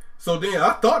 So then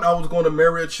I thought I was going to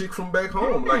marry a chick from back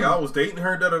home. Like I was dating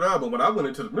her, But when I went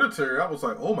into the military, I was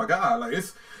like, oh my god, like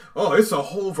it's a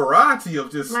whole variety of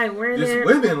just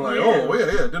women. Like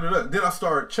Then I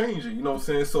started changing. You know what I'm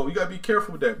saying? So you gotta be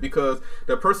careful with that, because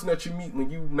that person that you meet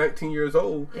when you 19 years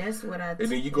old, that's what I.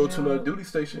 And then you go to another duty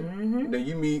station, and then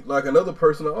you meet like another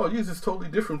person. Like, oh, you're just totally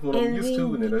different from what I'm used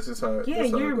to, and then that's just how. Yeah,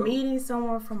 you're meeting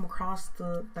someone from across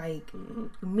the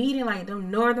meeting like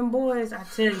them northern boys. I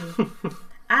tell you.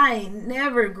 I ain't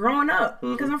never grown up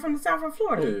because I'm from the south of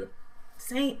Florida. Yeah.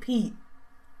 St. Pete.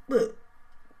 Look,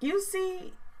 you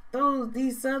see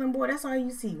these Southern boys, that's all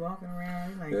you see walking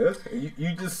around. Like, Yeah,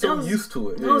 you just so used to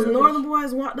it. Those Northern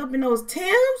boys walked up in those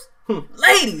Timbs.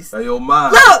 Ladies. Hey, yo, Ma.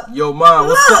 Look. Yo, Ma,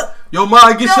 what's up? Yo,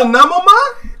 Ma, get your number,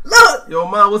 Ma? Look. Yo,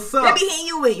 Ma, what's up? They be hitting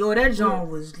you with, yo, that John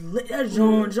was lit. That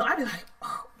John. I be like,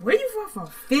 oh, where you from? From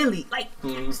Philly. Like,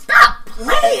 stop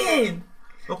playing.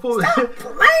 Stop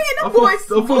playing. Them boys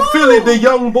I'm from Philly, the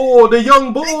young bull. I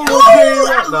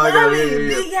love it.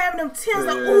 Yeah. Big having them Timbs,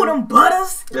 like, ooh, them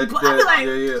butters. I be like,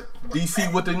 yeah.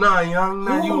 DC with the 9, young.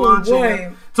 Now you ooh, launching.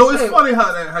 boy. So it's funny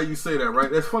how you say that,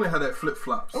 right? It's funny how that flip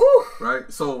flops, Ooh. right?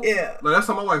 So Yeah. like, that's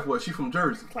how my wife was. She from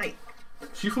Jersey. Like,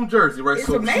 She from Jersey, right? It's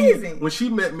so amazing. When she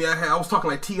met me, I was talking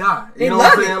like T.I. They You know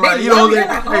love what I'm it. saying? They Like, you love know, it. they, They're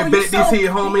like, hey, oh, bet you this so- here,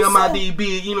 homie, you I'm my so-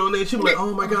 DB. You know, and then she was like,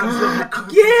 oh my God, I love your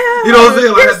country. yeah. You know what I'm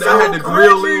saying? Like, You're I had to so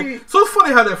grill country. in. So it's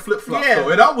funny how that flip flop. Yeah. So,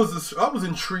 and I was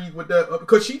intrigued with that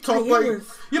because she talked Like, like, it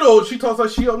was- you know, she talks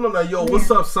like I'm like, yo, what's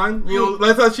Yeah. up, son? You know,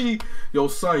 like how yo,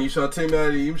 son, you trying to take me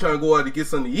out? You trying to go out to get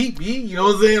something to eat, B? You know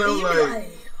what I'm saying? I'm You be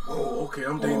like, oh, okay,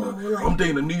 I'm like-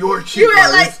 dating a New York chick. You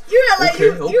act like you okay.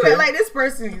 act like this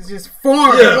person is just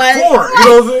foreign. Yeah, like, foreign. You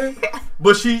know what I'm saying?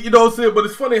 But she, you know what I'm saying? But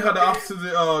it's funny how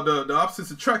the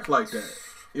opposites attract like that.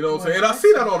 You know what I'm saying? And I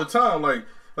see that all the time.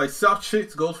 Like South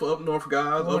chicks goes for up north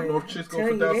guys, Boy, up north chicks go tell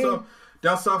for you,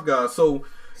 down south guys. So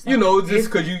you know,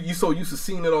 just because you so used to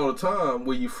seeing it all the time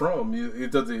where you from,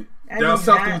 it doesn't. I Down do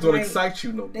south not, dudes don't like, excite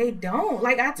you no more. They don't.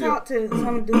 Like, I talk to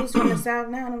some dudes from the South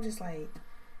now, and I'm just like,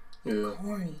 Yeah.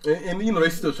 corny. And you know, they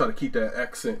still try to keep that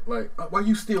accent. Like, why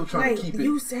you still trying Like, to keep it?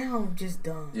 you sound just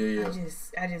dumb. Yeah.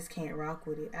 I just can't rock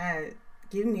with it.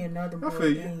 Give me another boy feel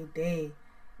you. any day.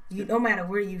 No matter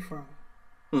where you from.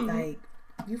 Mhm. Like,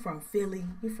 you from Philly,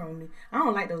 you from I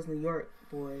don't like those New York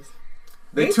boys.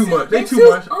 They too much. They too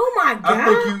much. Oh my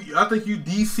God. I think you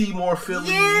DC more Philly.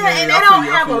 Yeah, and I they feel don't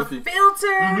you, have I a feel you. filter.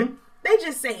 Mhm. They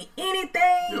just say anything,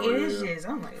 Yeah, and it's yeah. just,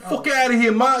 I'm like, oh. Fuck out of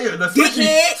here, Maya. Especially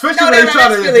Dickhead. when they try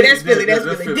to. That's Philly.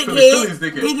 Philly's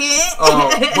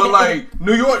Dickhead. But like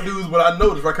New York dudes, what I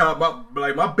noticed,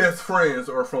 like my best friends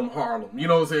are from Harlem. You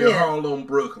know what I'm saying? Yeah. Harlem,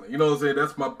 Brooklyn. You know what I'm saying?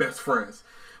 That's my best friends.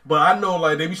 But I know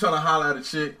like they be trying to holler at a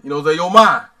chick. You know what I'm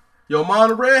saying? Yo, Ma,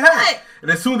 the red hat. Right. And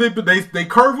as soon as they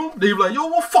curve them, they be like, yo,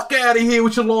 well, fuck out of here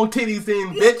with your long titties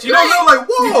then, bitch. You know what I'm saying? Like,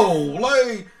 whoa,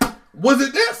 like, was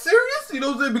it that serious? You know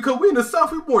what I'm saying? Because we in the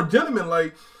South, we more gentlemen,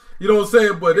 like, you know what I'm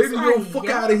saying? But they just go, like, fuck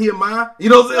yo. out of here, Ma. You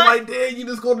know what I'm saying? Like, damn, you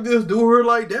just gonna just do her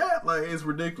like that? Like, it's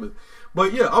ridiculous.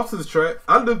 But yeah, opposites track.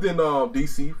 I lived in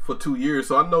DC for 2 years,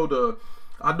 so I know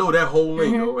that whole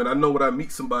lingo, and I know when I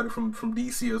meet somebody from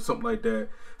DC or something like that,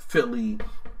 Philly,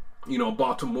 you know,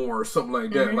 Baltimore or something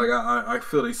like that. Like I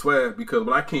feel they swag because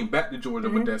when I came back to Georgia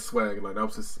with that swag, like that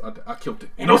was just I killed it.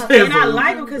 You know what I'm saying? And I So,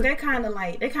 like them because they're kind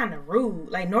of rude.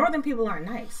 Like, Northern people aren't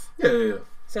nice. yeah.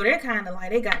 So they're kind of like,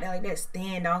 they got that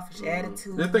standoffish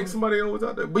attitude. They think somebody always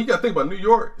out there, but you gotta think about New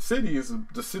York City is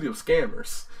the city of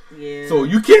scammers. Yeah. So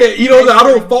you can't, you know, I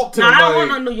don't fault them. No, I don't like,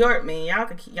 want no New York, man. Y'all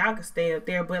can stay up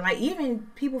there, but like even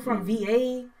people from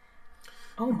VA.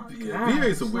 Oh my God. VA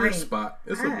is a weird spot.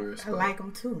 It's a weird spot. I like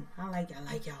them too. I like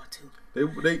y'all too. They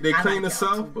I claim like the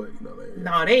y'all South, but you know they.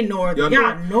 No, they northern.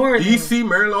 Y'all know. northern. DC,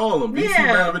 Maryland, all of them. DC, Yeah.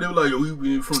 Maryland, they were like, yo,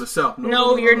 we from the South.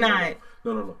 No, you're not.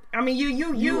 No. I mean,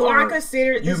 you are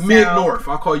considered you the mid South, north.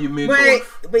 I'll call you mid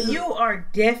north. but you are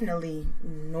definitely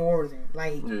northern.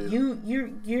 Like Yeah.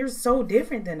 you're so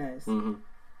different than us. Mhm.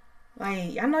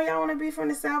 Like, I know y'all want to be from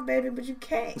the South, baby, but you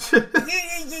can't.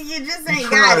 you just ain't You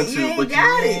got trying it. to, You ain't but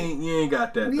got it. You ain't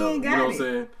got that You though. ain't You got know what I'm it.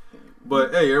 saying?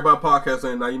 But hey, everybody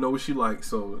podcasting now. You know what she like,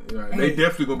 so they Hey.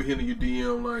 definitely gonna be hitting your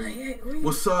DM like,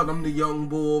 "What's up? I'm the young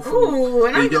bull from Ooh,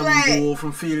 and the I'm young like- bull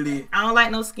from Philly." I don't like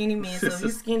no skinny men, so if you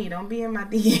skinny, don't be in my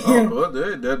DM. Oh, well,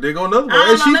 there go another one. I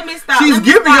don't know. She- Let me stop. She's Let me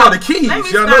giving stop. y'all the keys. Let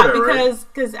me Y'all stop know that, right?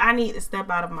 because I need to step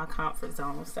out of my comfort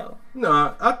zone. So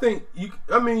No, I think you.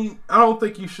 I mean, I don't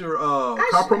think you should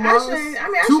compromise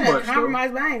I too shouldn't much.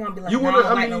 compromise, but I ain't gonna be like, You no, wanna- I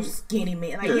don't I like no mean, skinny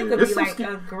man. Like, yeah, you could it's be some like skin-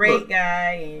 a great look,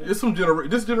 guy. And It's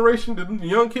this generation, the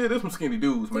young kid. There's some skinny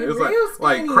dudes, man. They're It's real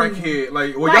like skinny. crackhead.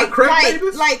 Like, well, y'all crack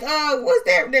babies. what's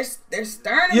their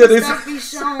sternum Yeah, and this- stuff be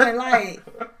showing. Like,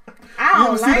 you I ever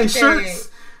don't see like they that. shirts?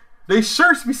 They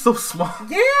shirts be so small.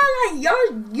 Yeah, like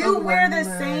you I'm wear like, the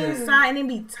man. same size and it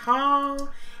be tall.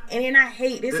 And then I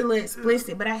hate this a little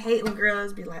explicit, but I hate when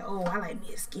girls be like, "Oh, I like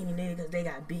me a skinny nigga because they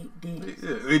got big dicks." Yeah,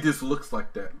 it just looks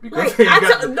like that because Like, they ain't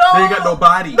got no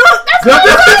body. Look, that's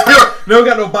what They don't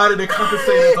got no body to compensate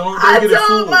it. Don't I get it told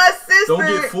fooled. my sister. Don't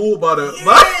get fooled by the.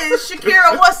 Yeah,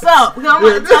 Shakira, what's up? I'm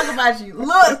going to talk about you.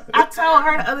 Look, I told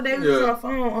her the other day we was on the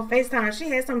phone on FaceTime. She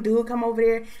had some dude come over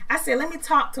there. I said, let me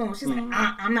talk to him. She's like,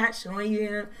 I'm not showing you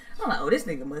him. I'm like, oh, this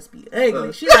nigga must be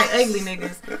ugly. She like ugly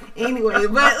niggas. Anyway,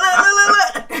 but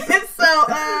look.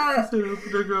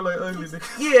 That girl like ugly.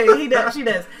 Yeah, he does. She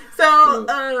does.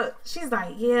 So she's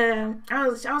like, yeah. I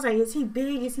was like, is he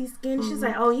big? Is he skinny? She's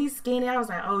like, oh, he's skinny. I was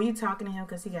like, oh, you talking to him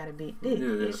because he got a big dick? Yeah.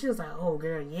 And she was like, oh,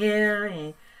 girl, yeah.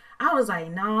 And I was like,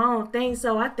 no, I don't think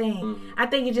so. I think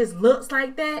it just looks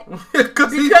like that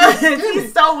because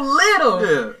he's so little.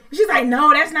 Yeah. She's like,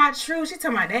 no, that's not true. She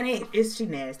talking about that ain't. She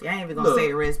nasty. I ain't even gonna say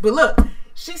the rest. But look,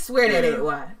 she swear that ain't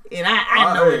why, and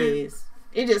I know it is.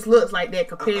 It just looks like that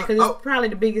compared because it's probably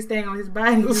the biggest thing on his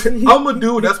body. I'm a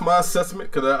dude. That's my assessment.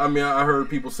 Because I heard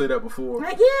people say that before.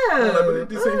 Like, yeah. But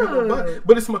this ain't her body.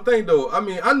 But it's my thing though. I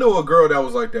mean, I know a girl that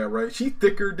was like that, right? She's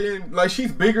thicker than, like,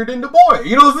 she's bigger than the boy.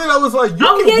 You know what I'm saying? I was like, you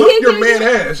can whip your man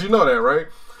ass. You know that, right?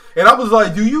 And I was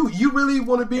like, do you really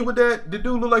want to be with that? The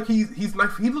dude look like he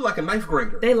look like a ninth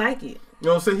grader. They like it. You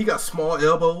know what I'm saying? He got small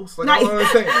elbows. Like, I don't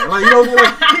understand. Like, you know what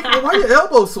I'm saying? Like, why your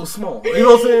elbows so small? You know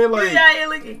what I'm saying? Like, yeah,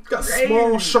 looking got crazy.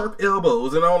 small, sharp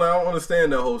elbows, and I don't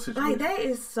understand that whole situation. Like, that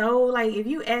is so, like, if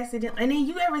you accident, and then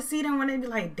you ever see them when they be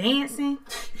like dancing,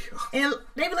 and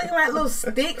they be looking like little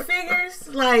stick figures,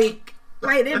 like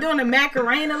they're doing a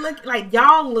Macarena look. Like,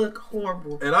 y'all look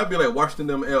horrible. And I'd be like, watch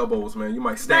them elbows, man. You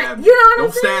might stab me. You know what I'm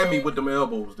Don't stab saying? me with them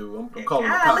elbows, dude. I'm calling the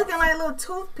God, cops. looking like little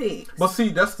toothpicks. But see,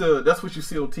 that's what you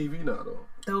see on TV now, though.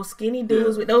 Those skinny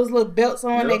dudes with those little belts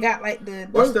on, they got like the.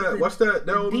 Watch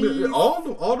that.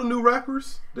 All the new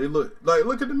rappers, they look at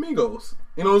the Migos.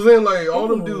 You know what I'm saying? Like, all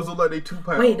them dudes look like they 2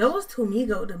 pounds. Wait, those two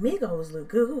Migos, the Migos look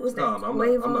good. Who was that? No, I'm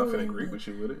not finna agree with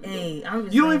you with it. Hey, I'm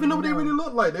just you don't even know what they really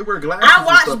look like. They wear glasses. I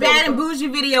watch Bad and Bougie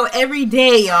video every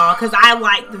day, y'all, because I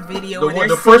like the video.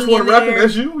 The first one rapping,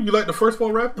 that's you? You like the first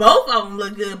one rapping? Both of them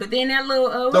look good, but then that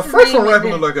little the first one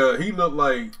rapping looked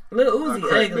like Lil Uzi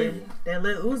ugly. Baby. That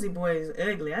Lil Uzi boy is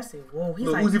ugly. I said, whoa, he's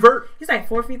like Uzi Vert. He's like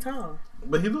 4 feet tall.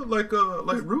 But he looked like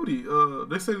Rudy.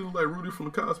 They say he looked like Rudy from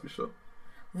the Cosby Show.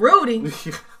 Rudy.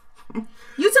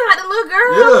 You talking about the little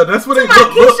girl? Yeah, that's what they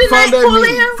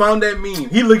found that meme.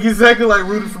 He look exactly like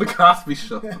Rudy from the Cosby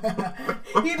Show.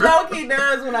 He low-key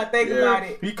does when I think about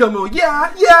it. He come on,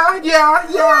 yeah. Like,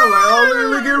 oh,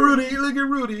 look at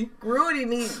Rudy. Rudy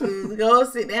needs to go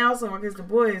sit down somewhere because the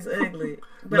boy is ugly.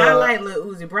 But I like Lil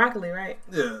Uzi Broccoli, right?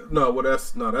 Yeah,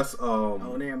 that's oh,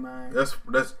 never mind. That's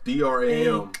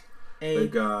DRAM.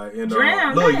 That guy and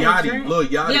Lil Yachty. Lil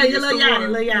Yachty. Yeah, Lil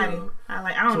Yachty. Yeah.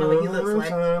 I don't know what he looks like.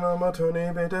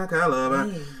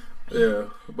 Yeah,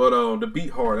 but the beat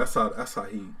hard. That's how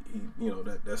he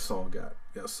that song got.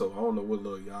 So I don't know what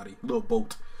Lil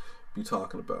Boat be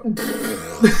talking about.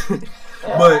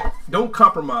 But don't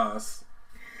compromise.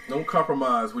 Don't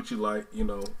compromise what you like,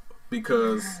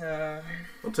 because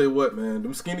I'll tell you what, man.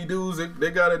 Them skinny dudes, they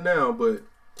got it now, but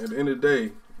at the end of the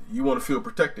day, you want to feel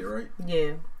protected, right?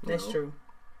 Yeah, that's true.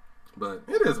 But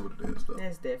it is what it is, though.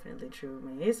 That's definitely true,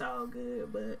 man. It's all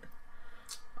good, but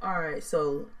alright,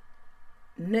 so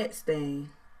next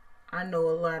thing, I know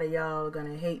a lot of y'all are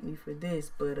gonna hate me for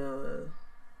this, but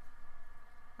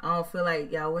I don't feel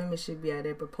like y'all women should be out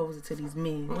there proposing to these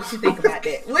men. What you think about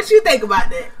that? Look,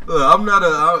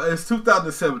 it's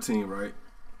 2017, right?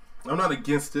 I'm not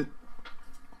against it.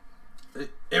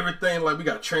 Everything, like, we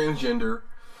got transgender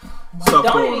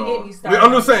stuff going on.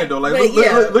 I'm just saying though, like,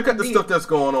 look at the stuff that's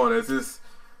going on. It's just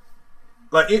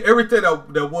like everything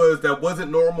that wasn't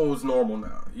normal is normal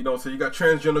now. So you got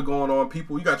transgender going on.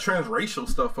 You got transracial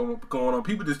stuff going on.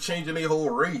 People just changing their whole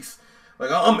race.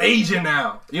 Like, I'm Asian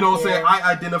now. You know what I'm saying? I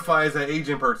identify as an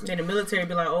Asian person. And the military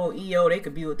be like, oh, EO, they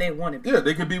could be what they want to be. Yeah,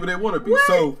 they could be what they want to be. What?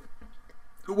 So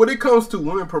when it comes to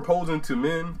women proposing to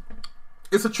men,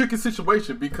 it's a tricky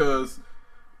situation because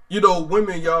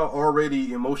women, y'all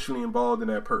already emotionally involved in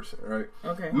that person, right?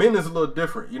 Okay. Men is a little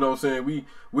different. You know what I'm saying?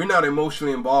 We're not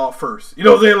emotionally involved first. You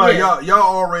know what I'm saying? Like, y'all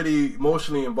already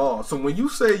emotionally involved. So when you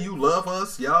say you love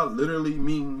us, y'all literally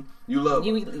mean you love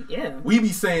us. Yeah. We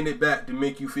be saying it back to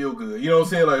make you feel good. You know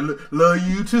what I'm saying? Like, love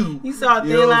you too. You saw a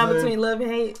thin line between love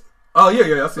and hate? Oh,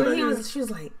 yeah, I see that. She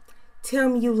was like, tell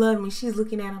me you love me. She's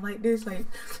looking at him like this, like,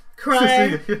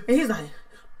 crying. And he's like,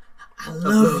 I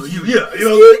love you. Yeah,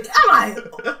 I'm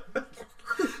like...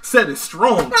 Said it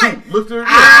strong too. Looked her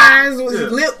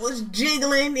lip was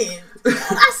jiggling, and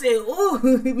I said,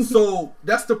 "Ooh." So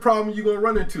that's the problem you're gonna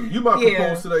run into. You might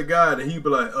propose to that guy, and he be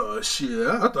like, shit,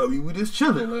 I thought we were just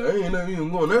chilling. Like, I ain't even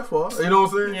going that far." You know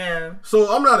what I'm saying? Yeah.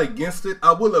 So I'm not against it.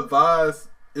 I will advise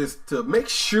is to make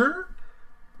sure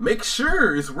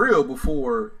it's real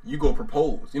before you go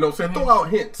propose. You know what I'm saying? Throw out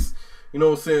hints. You know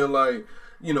what I'm saying? Like,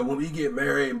 when we get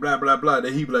married and blah, blah, blah,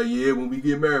 then he be like, yeah, when we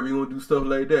get married, we gonna do stuff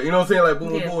like that. You know what I'm saying? Like,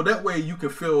 boom, boom. That way you can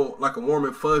feel like a warm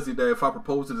and fuzzy that if I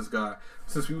propose to this guy,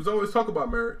 since we was always talking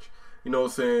about marriage, you know what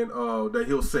I'm saying, that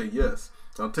he'll say yes.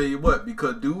 I'll tell you what,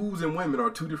 because dudes and women are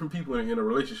two different people in a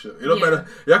relationship. It don't matter.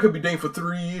 Y'all could be dating for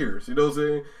 3 years. You know what I'm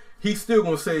saying? He's still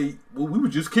gonna say, "Well, we were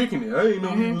just kicking it. I didn't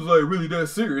know he was like really that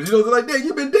serious." You know, like that.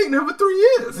 You've been dating him for 3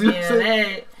 years. You know what I'm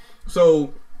saying?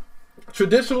 So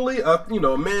traditionally, a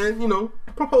man,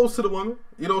 propose to the woman.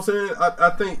 You know what I'm saying? I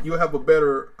think you'll have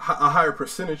a higher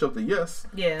percentage of the yes.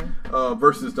 Yeah.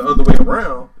 Versus the other way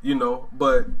around.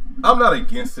 But I'm not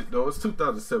against it though. It's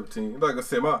 2017. Like I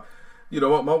said, my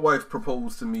wife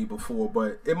proposed to me before,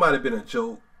 but it might have been a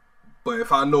joke. But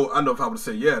if I know if I would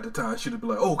say yeah at the time, she'd have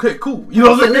been like, oh, okay, cool. You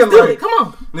know what I'm saying? Let's do it. Come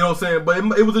on. You know what I'm saying?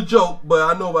 But it was a joke.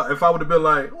 But I know if I would have been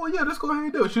like, oh yeah, let's go ahead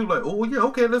and do it. She was like, oh yeah,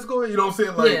 okay, let's go ahead. You know what I'm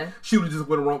saying? Like she would have just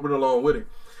went along with it.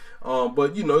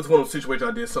 But it's one of those situations.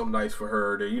 I did something nice for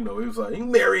her. That it was like, you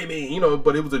marry me.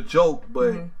 But it was a joke.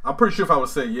 But I'm pretty sure if I would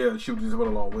say yeah, she would just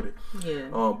went along with it.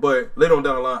 Yeah. But later on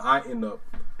down the line, I end up,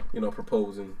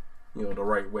 proposing, the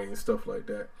right way and stuff like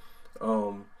that.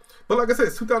 But like I said,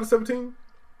 it's 2017.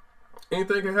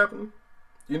 Anything can happen.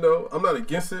 I'm not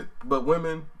against it, but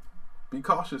women, be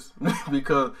cautious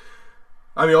because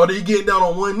are they getting down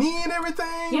on one knee and everything?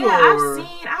 Yeah,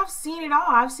 I've seen it all.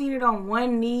 I've seen it on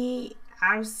one knee.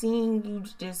 I've seen you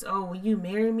just, will you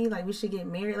marry me? Like we should get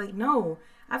married. Like no,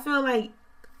 I feel like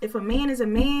if a man is a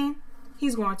man,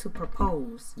 he's going to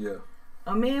propose. Yeah.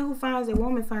 A man who finds a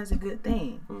woman finds a good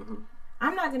thing. Mm-hmm.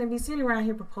 I'm not going to be sitting around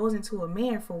here proposing to a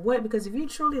man for what? Because if you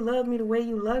truly love me the way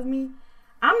you love me,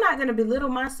 I'm not going to belittle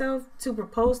myself to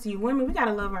propose to you. Women, we got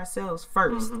to love ourselves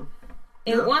first. Mm-hmm.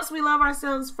 And once we love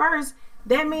ourselves first,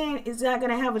 that man is not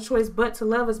going to have a choice but to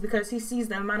love us because he sees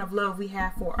the amount of love we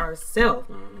have for ourselves.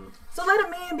 Mm-hmm. So let a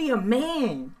man be a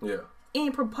man. Yeah.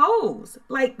 And propose.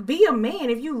 Like, be a man.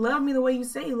 If you love me the way you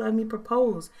say you love me,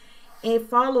 propose. And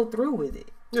follow through with it.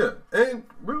 Yeah. And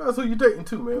realize who you're dating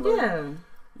too, man.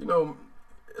 Like,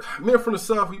 men from the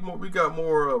South, we got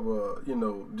more of a,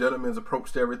 gentleman's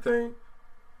approach to everything.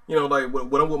 Like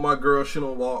when I'm with my girl, she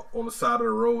don't walk on the side of the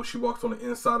road. She walks on the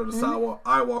inside of the sidewalk.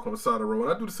 I walk on the side of the road.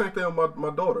 And I do the same thing with my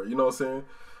daughter. You know what I'm saying?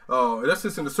 And that's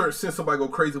just in a certain sense. Somebody go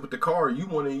crazy with the car, you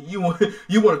want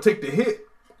to take the hit.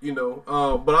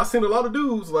 But I've seen a lot of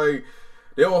dudes like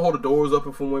they don't hold the doors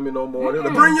open for women no more. They're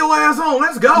like, bring your ass on,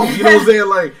 let's go. You know what I'm saying?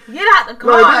 Like get out the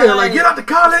car. Like get out the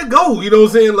car, let's go. You know what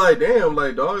I'm saying? Like damn,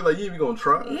 like dog, like you even gonna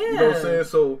try. Yeah. You know what I'm saying?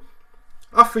 So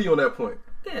I feel you on that point.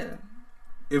 Yeah.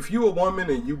 If you a woman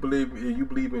and you believe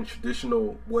in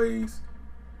traditional ways,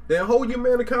 then hold your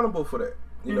man accountable for that.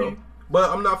 You know. But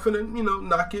I'm not finna,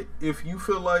 knock it. If you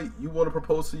feel like you want to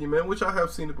propose to your man, which I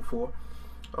have seen it before,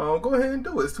 go ahead and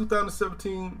do it. It's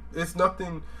 2017. It's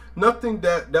nothing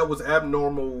that was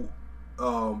abnormal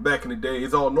back in the day.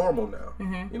 It's all normal now.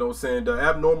 Mm-hmm. You know what I'm saying? The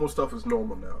abnormal stuff is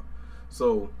normal now.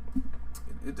 So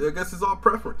I guess it's all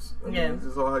preference. I mean,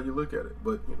 it's all how you look at it.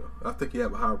 But I think you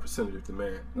have a higher percentage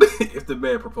if the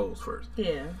man proposed first.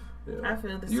 Yeah. I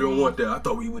feel the same. You don't want that. I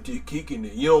thought we were just kicking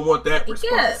it. You don't want that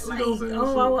response. Yeah,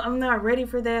 like, I'm not ready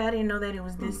for that. I didn't know that it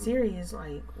was this serious.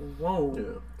 Like, whoa.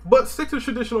 Yeah. But stick to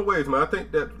traditional ways, man. I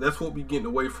think that's what we're getting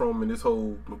away from in this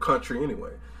whole country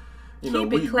anyway.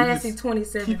 Keep it classy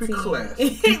 2017. Keep it classy.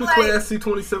 Keep it classy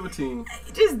 2017.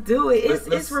 Just do it.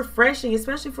 It's refreshing,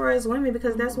 especially for us women,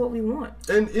 because that's what we want.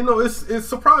 And, it's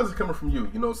surprising coming from you.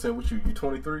 You know what I'm saying? What you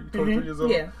 23 years old?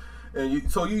 Yeah. And you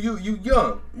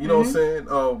young, you know what I'm saying?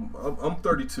 I'm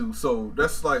 32, so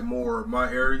that's like more my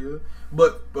area.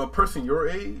 But a person your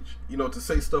age, to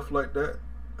say stuff like that,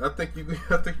 I think you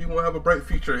gonna have a bright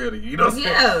future ahead of you. You know what I'm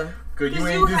saying? Yeah.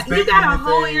 Because you gotta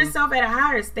hold yourself at a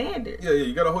higher standard. Yeah,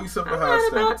 you gotta hold yourself at a higher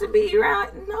standard. I'm not about to be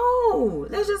right. No,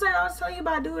 that's just like I was telling you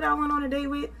about a dude I went on a date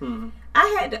with. Mm-hmm.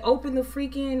 I had to open the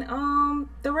freaking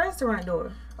the restaurant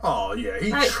door. Oh yeah,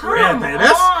 he tripping.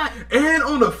 And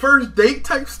on the first date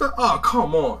type stuff. Oh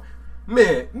come on,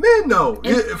 man, no.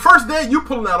 First date, you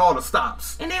pulling out all the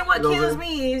stops. And then what kills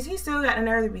me is he still got the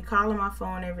nerve to be calling my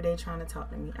phone every day trying to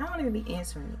talk to me. I don't even be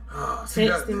answering it.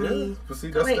 Texting me. But see,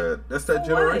 that's that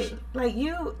generation. What?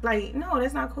 No,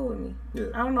 that's not cool with me. Yeah.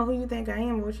 I don't know who you think I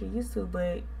am or what you're used to,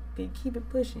 but keep it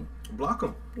pushing. Block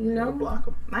them. Block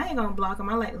them. I ain't gonna block them.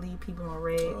 I like to leave people on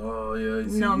red. Oh yeah,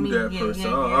 you that person.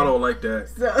 Yeah. I don't like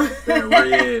that. That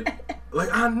red.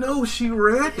 Like I know she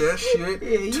read that shit.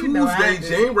 Tuesday,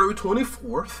 January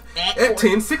 24th at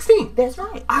 10:16. That's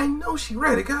right. I know she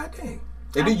read it. God dang.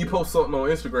 And then you post something on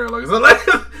Instagram like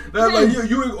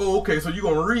you. Oh, okay, so you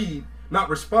gonna read, not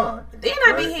respond. Then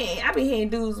I be hearing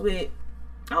dudes with,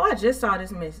 I just saw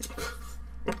this message.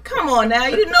 Come on now,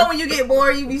 when you get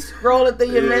bored, you be scrolling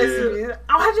through your messages.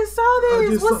 Oh, I just saw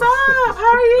this. What's up?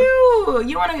 How are you?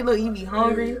 You want to look? You be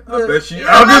hungry? I bet she.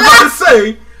 I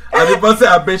was about to say.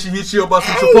 I bet she hit you about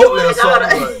some Chipotle or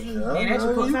something. Yeah, that's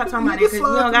Chipotle. you Stop can- talking about that you because can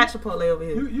we don't slide got Chipotle over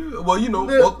here. Well, you know,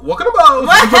 walking the balls.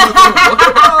 Walking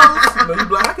the balls. You know, you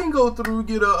be like, I can go through,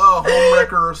 get a home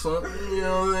wrecker or something. You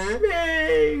know what I'm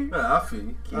saying? Man. I feel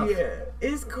you. Yeah,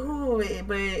 it's cool,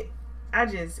 but I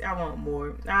want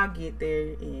more. I'll get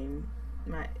there, and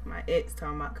my ex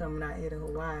talking about coming out here to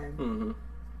Hawaii. Mm-hmm.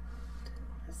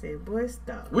 I said, boy,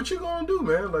 stop. What you gonna do,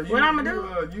 man? Like, What I'ma do?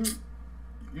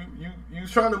 You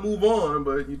trying to move on,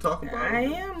 but you talking about I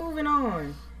am moving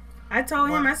on. I told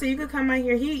him, I said, you could come out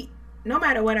here. No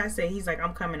matter what I say, he's like,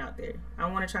 I'm coming out there.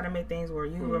 I want to try to make things work.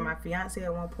 You were my fiance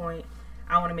at one point.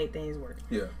 I want to make things work.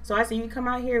 Yeah. So I said, you come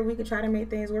out here, we could try to make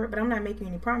things work, but I'm not making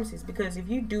any promises because if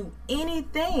you do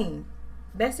anything,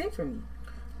 that's it for me.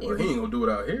 Well, he ain't gonna do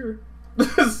it out here.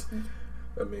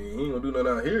 I mean, he ain't gonna do nothing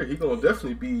out here. He gonna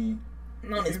definitely be.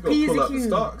 He's gonna pull out the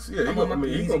stocks. Yeah,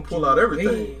 he gonna pull out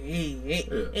everything.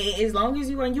 And as long as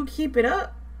you keep it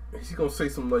up. He's gonna say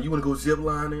something like, "You want to go zip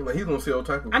lining?" Like he's gonna say all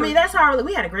type of. I mean, that's how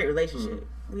we had a great relationship.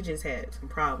 We just had some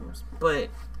problems, but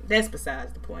that's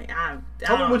besides the point. How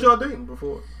long was y'all dating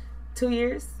before? 2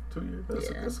 years. 2 years.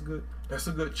 That's a good. That's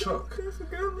a good chunk. That's a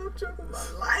good little chunk of my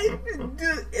life.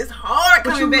 It's hard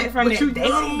coming back from that you dating.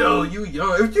 young, though. You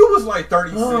young. If you was like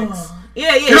 36.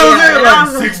 Yeah. You know what I'm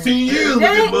saying? Like 16 years with this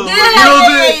motherfucker. You know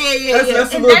what I'm saying?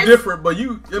 That's a little different, but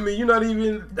you're not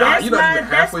even that's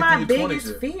halfway my through your 20s biggest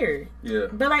yet. fear. Yeah.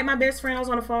 But like my best friend, I was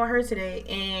on the phone with her today,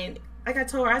 and like I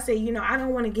told her, I said, I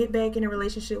don't want to get back in a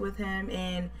relationship with him,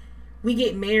 and we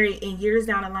get married, and years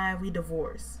down the line, we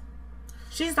divorce.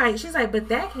 She's like, but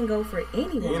that can go for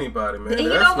anyone. Anybody, man. And you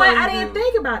know what? I didn't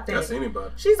think about that. That's anybody.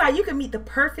 She's like, you can meet the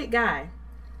perfect guy.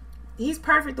 He's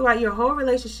perfect throughout your whole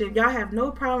relationship. Y'all have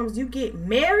no problems. You get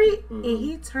married, and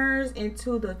he turns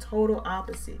into the total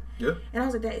opposite. Yeah. And I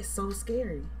was like, that is so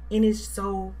scary, and it's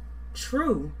so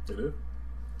true. It is.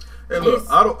 Hey, look,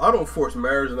 I don't force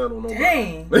marriage, and I don't know.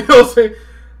 Dang. You know what I'm saying?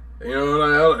 You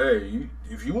know, like, hey,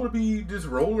 if you want to be just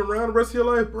rolling around the rest of your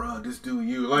life, bro, just do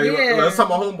you. Like, that's how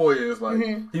my homeboy is. Like,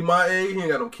 he my age, he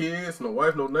ain't got no kids, no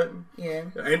wife, no nothing. Yeah.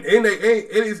 And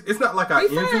it's not like I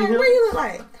envy him. What you look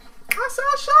like? I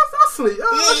sleep.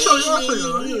 I'll show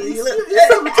you. He's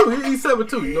 7'2". He's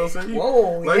 7'2". You know what I'm saying?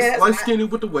 Whoa, light skinny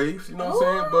with the waves. You know what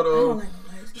I'm saying?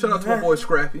 But shout out to my boy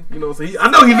Scrappy. You know what I'm saying? I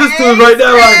know he listens to us right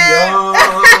now.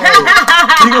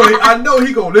 Like, I know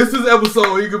he gonna listen to this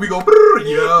episode. He gonna be going,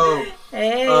 yo.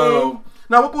 Hey.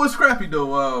 Now my boy Scrappy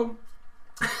though.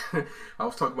 I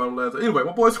was talking about him last time. Anyway,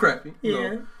 my boy Scrappy.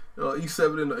 You know,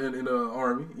 E7 in the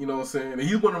army, you know what I'm saying? And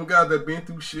he's one of them guys that been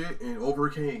through shit and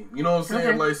overcame. You know what I'm saying?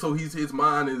 Okay. Like, so his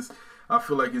mind is, I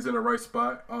feel like he's in the right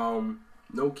spot.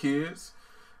 No kids.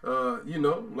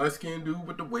 Light skinned dude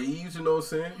with the waves, you know what I'm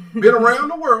saying? Been around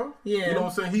the world. Yeah. You know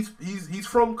what I'm saying? He's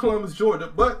from Columbus,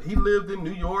 Georgia, but he lived in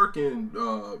New York and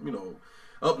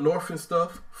up north and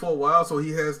stuff for a while, so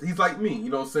he's like me, you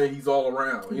know what I'm saying? He's all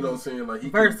around, you know what I'm saying? Like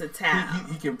versatile.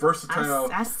 He can versatile.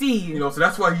 I see you. You know, so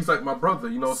that's why he's like my brother,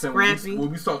 you know what I'm saying?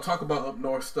 When we start talking about up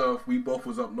north stuff, we both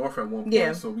was up north at one point.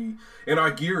 Yeah. So and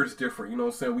our gear is different, you know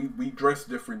what I'm saying? We dress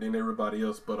different than everybody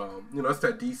else, but that's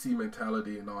that DC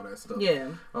mentality and all that stuff. Yeah.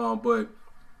 But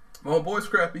my boy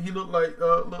Scrappy, he looked like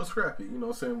Little Scrappy, you know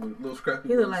what I'm saying? With Little Scrappy.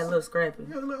 He looked like Little Scrappy.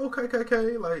 Yeah, like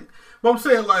okay. Like, but I'm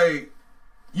saying like,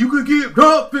 you could get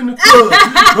up in the club.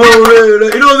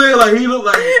 You know what I'm saying? Like, he looked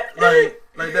like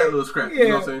that Little Scrappy. You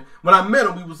know what I'm saying? When I met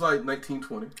him, we was like 19,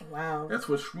 20. Wow. That's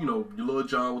when, your Lil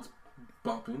Jon was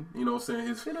bumping. You know what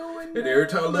I'm saying? And every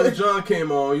time Lil Jon came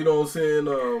on, you know what I'm saying?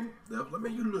 They was like,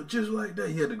 man, you look just like that.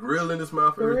 He had the grill in his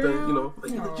mouth, everything. You know,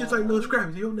 like, you look just like Little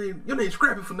Scrappy. Your name's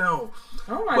Scrappy from now on.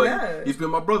 Oh my God. He's been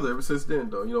my brother ever since then,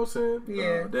 though. You know what I'm saying?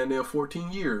 Yeah. Damn near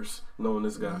 14 years knowing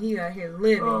this guy. He out here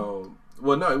living.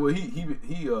 Well, no,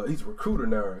 he's a recruiter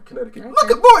now in Connecticut. Okay.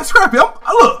 Look at boy Scrappy.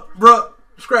 Look, bro,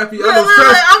 Scrappy. I know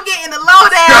Scrappy. I'm getting the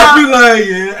lowdown. Scrappy like,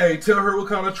 yeah, hey, tell her what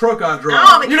kind of truck I drive. I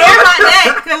don't even care about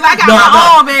that because I got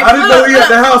my own, baby. I didn't know he at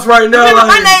the house right now. Remember,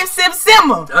 my name's Sim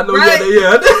Simmer. I know right?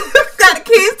 Got the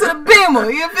keys to the Beamer.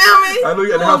 You feel me? I know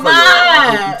you at the house right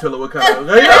now. You tell her what kind of.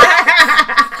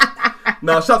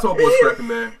 Now, shout out to my boy Scrappy,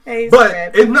 man. Hey, but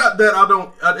Scrappy. it's not that I don't.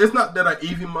 It's not that I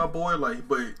envy my boy, like.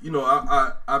 But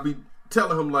I be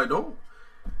telling him like, don't,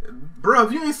 bro.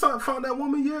 If you ain't found that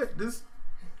woman yet, just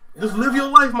live your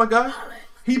life, my guy.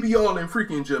 He be all in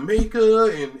freaking Jamaica,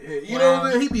 and you know what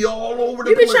I'm saying. He be all over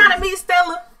the place. You be trying to meet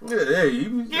Stella. Yeah, hey,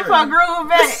 Get her groove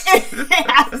back.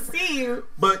 I see you.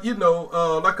 But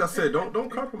like I said, don't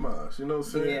compromise. You know what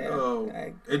I'm saying? Yeah.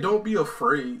 And don't be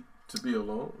afraid to be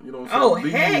alone. You know what I'm saying? Oh,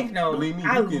 Believe heck me, no. Believe me,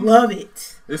 I you can, love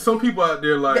it. There's some people out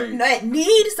there like That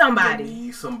need somebody.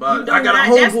 need somebody. You I got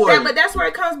a that's- homeboy. But that's where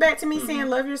it comes back to me saying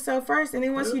love yourself first. And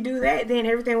then once you do that, then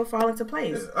everything will fall into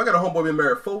place. I got a homeboy been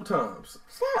married 4 times.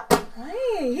 Stop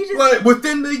playing. He just Like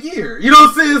within the year. You know what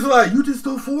I'm saying? It's like you just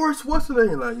divorced. What's the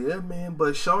name? Like, yeah, man,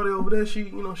 but Shawty over there,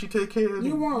 she she take care of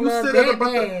you me. want You love said that that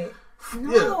about bad. Yeah,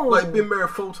 No. like been married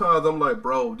 4 times. I'm like,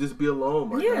 bro, just be alone,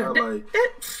 my Yeah, God. Like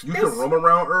you that's- can roam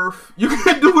around Earth. You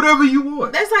can do whatever you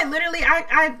want. That's like literally,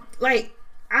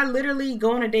 I literally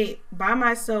go on a date by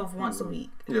myself once a week.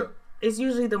 Yeah. It's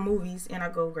usually the movies, and I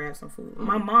go grab some food.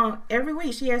 My mom, every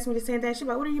week, she asks me the same thing. She's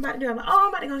like, what are you about to do? I'm like, oh, I'm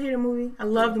about to go hear the movie. I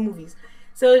love the movies.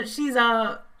 So she's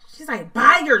like,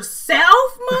 by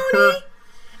yourself, Moni?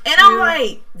 And I'm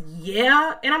like,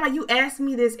 yeah. And I'm like, you ask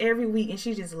me this every week, and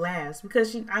she just laughs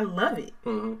because I love it.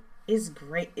 Mm-hmm. It's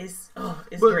great. It's But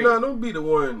great. nah, don't be the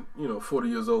one, 40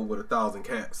 years old with 1,000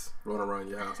 cats running around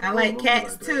your house. I like Don't be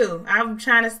cats that. too. I'm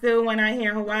trying to steal one out here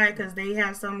in Hawaii because they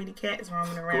have so many cats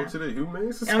roaming Go around. to the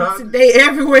Humane Society. They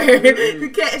everywhere. The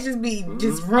cats just be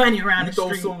just running around You the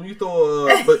throw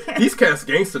street. but these cats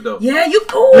gangster though. Yeah, you.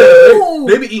 Yeah, Ooh,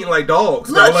 they be eating like dogs.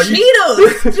 look, though. Like,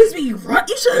 cheetahs just be run.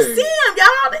 You should Hey. see them,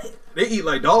 y'all. they eat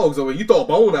like dogs over. You throw a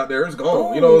bone out there, it's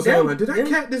gone. Ooh, You know what I'm saying? them- Like, did that them-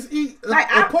 cat just eat a,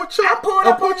 Like, a pork chop? I pulled a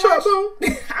up pork on chop one.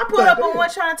 bone? I pulled up on Damn. one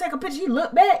trying to take a picture. You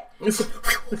look back. It's-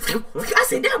 I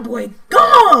said, that boy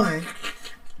gone.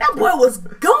 That boy was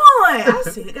gone. I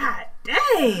said, God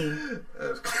dang.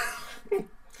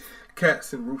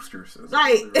 Cats and roosters.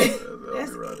 Like, That's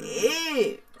that's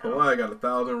it. Hawaii got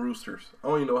 1,000 roosters. I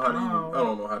don't even know how to Oh. I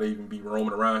don't know how they even be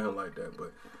roaming around him like that.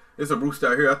 But there's a rooster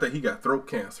out here. I think he got throat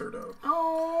cancer though.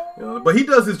 Oh. But he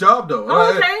does his job though.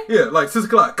 Oh, okay. Yeah, like 6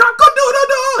 o'clock.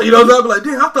 Cock-a-doodle-doo. You know what I'm like?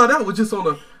 Damn, I thought that was just on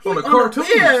the cartoons.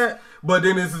 yeah. But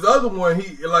then there's this other one.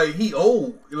 He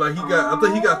old. Like I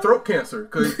think he got throat cancer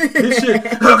because his shit.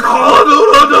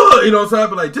 You know, so I'd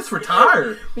be like, just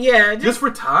retire. Yeah. Just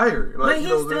retire. Like, but you he's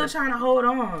know what I'm still saying? trying to hold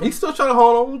on. He's still trying to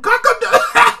hold on.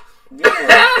 Cock-a-doodle.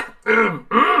 Yeah.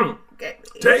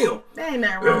 Damn. There ain't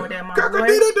nothing wrong with that, my boy.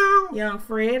 Cock-a-doodle-doo. Young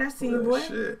Fred, I see you, boy.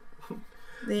 Shit.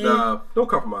 Then, Nah, don't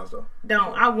compromise though.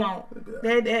 don't. I won't.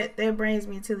 That brings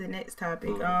me to the next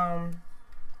topic.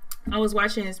 I was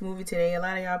watching this movie today. A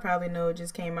lot of y'all probably know it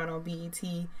just came out on BET.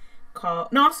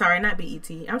 No, I'm sorry, not BET.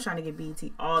 I'm trying to get BET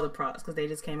all the props because they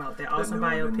just came out with that awesome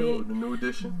biopic. The new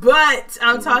edition. But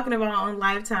I'm talking about on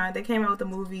Lifetime. They came out with a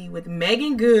movie with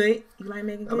Megan Good. You like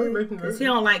Megan I Good? like Megan Good. Because he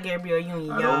don't like Gabrielle Union,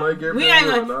 y'all. I don't like Gabrielle. We ain't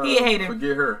Union. gonna. Nah, He a hater.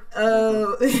 Forget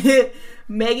her.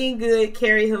 Megan Good,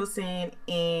 Carrie Hilson,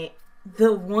 and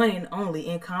the one and only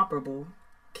incomparable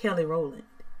Kelly Rowland.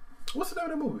 What's the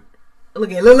name of that movie? Look.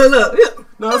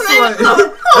 No,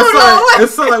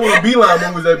 it's like one of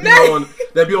Beeline movies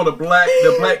that be on the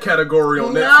black category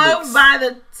on Love Netflix. by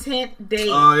the 10th Date.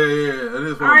 Oh yeah. It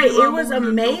is. All right, it was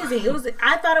amazing.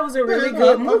 I thought it was a really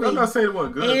good movie. I'm not saying it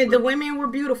wasn't good. And but the women were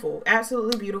beautiful,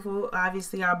 absolutely beautiful.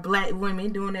 Obviously, our black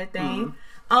women doing their thing.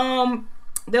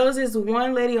 There was this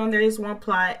one lady on there, this one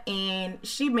plot, and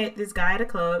she met this guy at a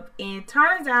club. And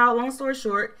turns out, long story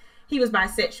short, he was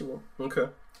bisexual. Okay.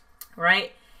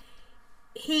 Right?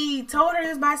 He told her he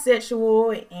was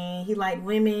bisexual and he liked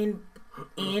women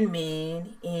and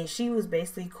men, and she was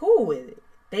basically cool with it.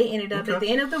 They ended up at the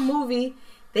end of the movie.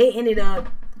 They ended up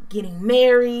getting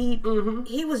married.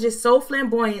 He was just so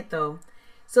flamboyant, though.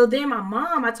 So then my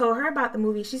mom, I told her about the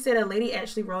movie. She said a lady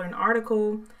actually wrote an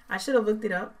article. I should have looked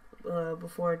it up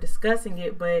before discussing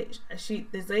it, but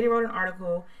this lady wrote an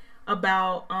article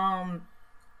about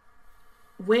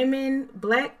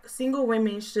black single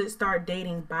women should start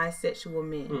dating bisexual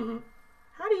men.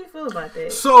 How do you feel about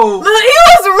that? So look, he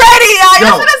was ready, y'all. You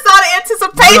should have saw the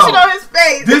anticipation on his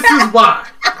face.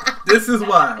 This is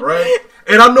why, right?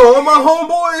 And I know all my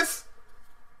homeboys.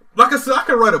 Like I said, I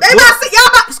can write a book. Y'all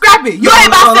about Scrappy. You ain't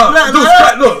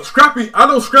about Look, Scrappy. I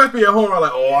know Scrappy at home. I'm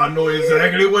like, oh, I know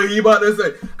exactly what he about to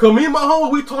say. Cause me and my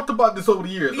homie, we talked about this over the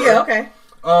years. Yeah, right?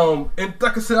 okay. And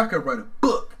like I said, I could write a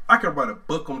book. I could write a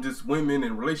book on just women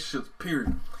and relationships.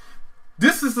 Period.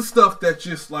 This is the stuff that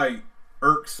just like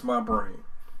irks my brain.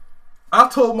 I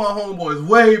told my homeboys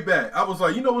way back. I was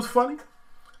like, you know what's funny?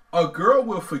 A girl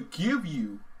will forgive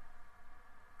you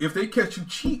if they catch you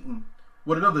cheating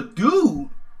with another dude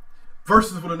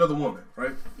versus with another woman,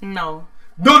 right? No.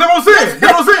 No, that's what I'm saying.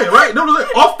 That's what I'm saying, right? That's what I'm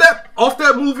saying. Off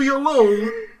that movie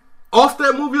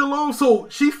alone. So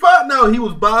she found out he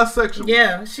was bisexual.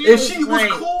 Yeah, she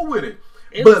was cool with it.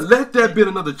 But let that be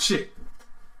another chick.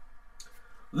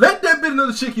 Let that be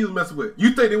another chick he was messing with.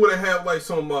 You think they would have had like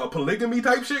some polygamy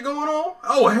type shit going on?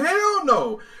 Oh hell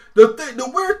no.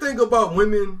 The weird thing about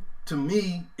women to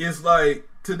me is like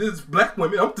to this black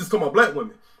women. I'm just talking about black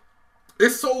women.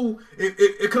 It's so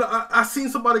I seen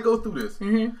somebody go through this.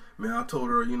 Mm-hmm. Man, I told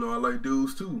her, I like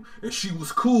dudes too, and she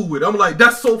was cool with it. I'm like,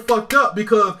 that's so fucked up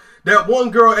because that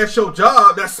one girl at your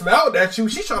job that smiled at you,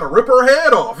 she trying to rip her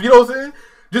head off. You know what I'm saying?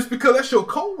 Just because that's your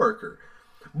coworker,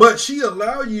 but she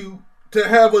allowed you to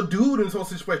have a dude in some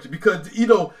situation because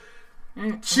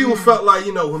she was felt like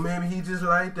well maybe he just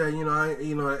like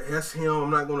that that's him. I'm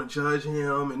not gonna judge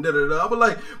him and da da da.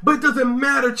 But but it doesn't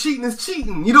matter. Cheating is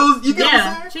cheating. You get what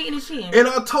I'm saying? Cheating is cheating. And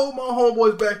I told my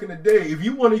homeboys back in the day, if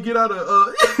you want to get out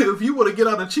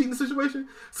of a cheating situation,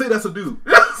 say that's a dude.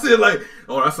 Say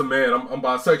oh that's a man. I'm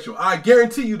bisexual. I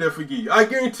guarantee you they'll forgive you. I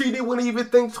guarantee they wouldn't even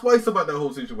think twice about that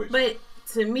whole situation. But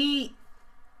to me,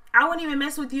 I wouldn't even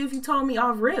mess with you if you told me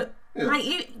off rip. Yeah.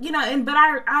 But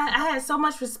I had so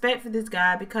much respect for this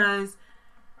guy because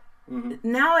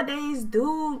nowadays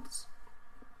dudes,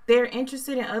 they're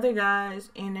interested in other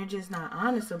guys and they're just not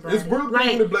honest about it. In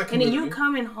the black community. And then you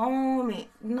coming home and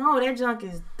that junk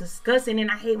is disgusting. And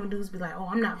I hate when dudes be like, "Oh,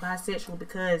 I'm not bisexual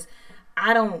because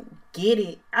I don't get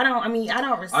it. I don't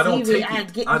receive I don't take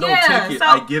it. I don't take it.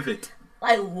 I give it."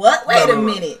 Like what? Wait a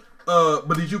minute.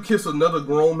 But did you kiss another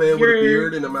grown man with a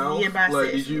beard in the mouth?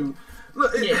 Did you?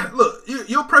 Look,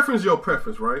 your preference is your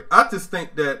preference, right? I just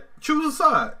think that choose a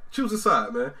side. Choose a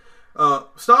side, man.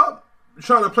 Stop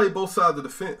trying to play both sides of the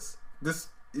fence.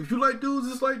 If you like dudes,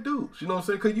 just like dudes. You know what I'm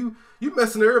saying? Because you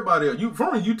messing everybody up.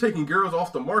 You taking girls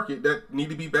off the market that need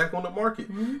to be back on the market.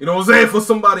 Mm-hmm. You know what I'm saying? For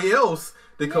somebody else,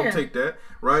 they come take that,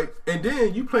 right? And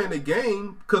then you playing the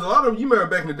game because a lot of them, you remember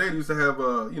back in the day, they used to have,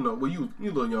 you a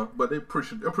little young, but I'm pretty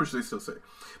sure they still say.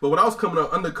 But when I was coming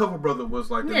up, Undercover Brother was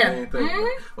like the main thing.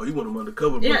 Mm-hmm. Like, you want them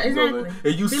undercover brother. Yeah, exactly. You know,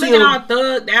 and you see them all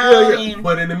thugged out. Yeah.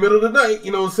 But in the middle of the night,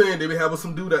 you know what I'm saying, they be having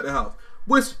some dude at the house.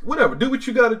 Which, whatever, do what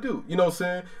you got to do. You know what I'm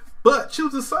saying? But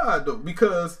choose a side, though,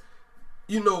 because,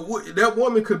 that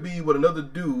woman could be with another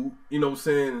dude, you know what I'm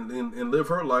saying, and live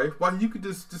her life, while you could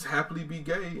just happily be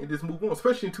gay and just move on.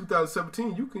 Especially in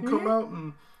 2017, you can come out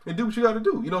and do what you got to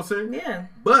do. You know what I'm saying? Yeah.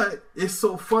 But it's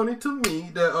so funny to me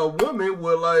that a woman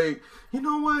will you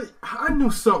know what? I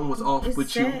knew something was off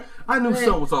with you. I knew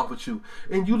something was off with you.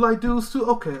 And you like dudes too?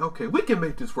 Okay. We can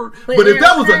make this work. But if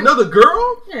that was another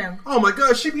girl, oh my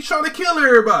God, she'd be trying to kill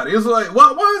everybody. It's like,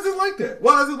 why is it like that?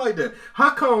 Why is it like that? How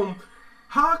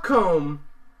come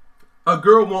a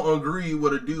girl won't agree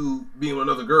with a dude being with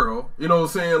another girl? You know what I'm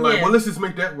saying? Well, let's just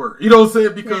make that work. You know what I'm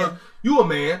saying? Because you a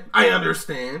man. I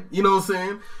understand. You know what I'm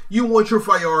saying? You want your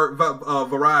fire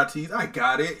varieties. I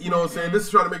got it. You know what I'm saying? This is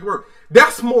trying to make it work.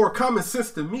 That's more common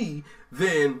sense to me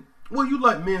than, well, you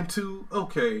like men too?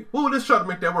 Okay. Well, let's try to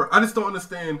make that work. I just don't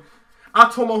understand.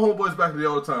 I told my homeboys back in the day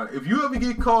all the time, if you ever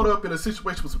get caught up in a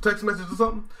situation with some text messages or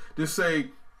something, just say,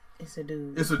 it's a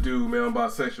dude, man. I'm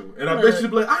bisexual. And I bet you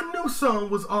be like, I knew something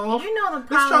was off. You know the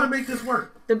problem. Let's try to make this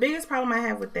work. The biggest problem I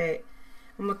have with that,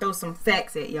 I'm going to throw some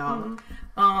facts at y'all.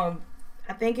 Mm-hmm.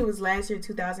 I think it was last year,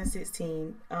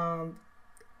 2016.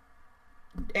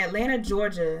 Atlanta,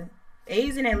 Georgia.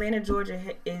 AIDS in Atlanta, Georgia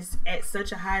is at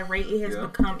such a high rate, it has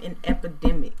become an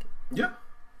epidemic. Yeah.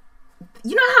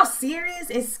 You know how serious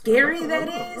and scary that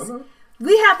is?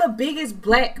 We have the biggest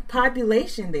black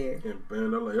population there.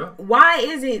 Why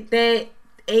is it that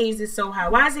AIDS is so high?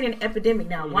 Why is it an epidemic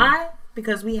now? Mm-hmm. Why?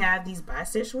 Because we have these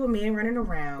bisexual men running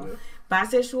around,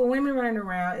 bisexual women running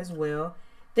around as well,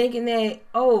 thinking that,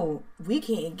 we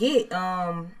can't get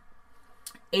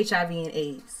HIV and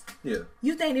AIDS. Yeah.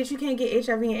 You think that you can't get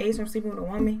HIV and AIDS from sleeping with a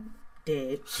woman?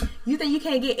 Dead. You think you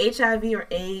can't get HIV or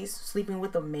AIDS sleeping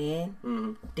with a man?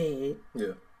 Mm-hmm. Dead.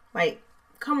 Yeah.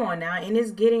 Come on now. And it's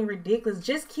getting ridiculous.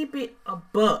 Just keep it a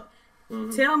buck.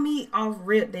 Mm-hmm. Tell me off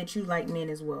rip that you like men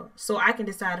as well, so I can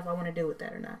decide if I want to deal with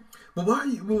that or not. But why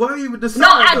you would decide? No,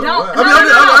 I don't.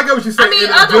 I get what you're saying. I mean, in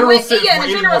a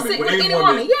general sense, with any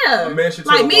woman, yeah. A man should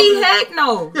like me, heck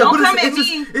no. Yeah, don't come at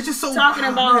me. It's just so talking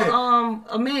about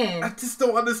a man. I just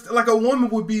don't understand. Like a woman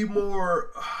would be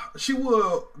more. She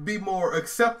will be more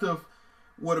acceptive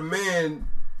with a man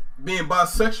being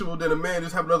bisexual than a man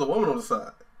just having another woman on the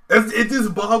side. It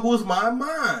just boggles my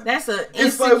mind. That's an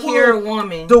insecure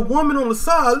woman. The woman on the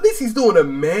side, at least he's doing a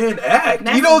man act.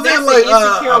 You know what I'm saying?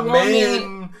 Like a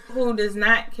man who does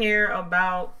not care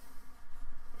about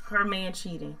her man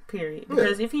cheating. Period.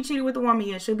 Because if he cheated with a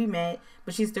woman, she'll be mad,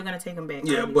 but she's still gonna take him back.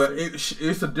 Yeah, obviously.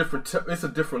 But it's a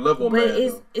different level. But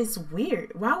it's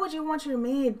weird. Why would you want your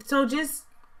man? So just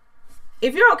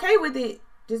if you're okay with it,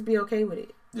 just be okay with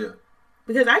it. Yeah.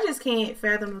 Because I just can't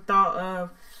fathom the thought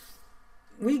of.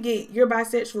 You're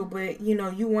bisexual, but you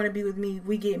want to be with me.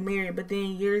 We get married, but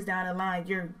then years down the line,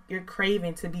 you're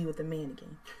craving to be with a man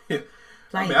again. Yeah,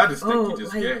 Like, I just think you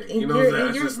just gay. You know what I'm saying?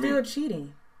 And you're still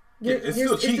cheating. It's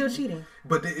still cheating.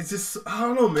 But it's just, I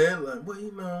don't know, man. Like, well,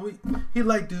 you know, he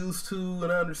liked dudes too,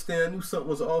 and I understand. I knew something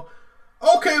was off.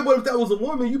 Okay, but if that was a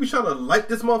woman, you'd be trying to light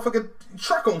this motherfucking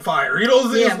truck on fire. You know what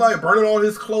I'm saying? Yeah. It's like burning all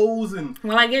his clothes and.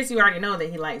 Well, I guess you already know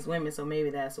that he likes women, so maybe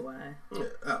that's why.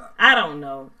 Yeah, I don't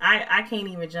know. I can't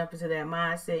even jump into that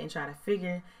mindset and try to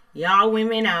figure y'all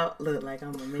women out. Look like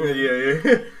I'm a man.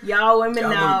 yeah. Y'all women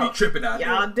Y'all out. be tripping out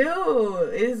Y'all there. do.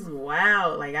 It's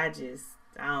wild. Like I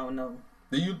don't know.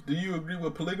 Do you agree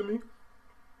with polygamy?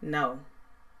 No.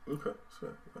 Okay, so,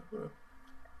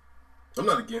 I'm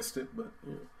not against it, but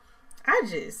yeah. I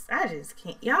just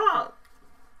can't. Y'all,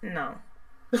 no.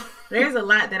 There's a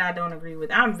lot that I don't agree with.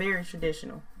 I'm very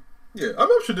traditional. Yeah, I'm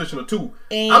not traditional too.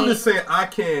 And I'm just saying I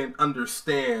can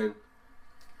understand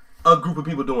a group of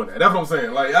people doing that. That's what I'm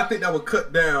saying. Like, I think that would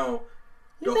cut down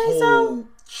the whole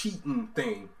cheating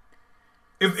thing.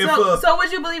 So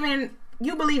would you believe in?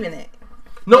 You believe in it?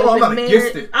 No, I'm not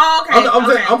against it. Oh, okay. I'm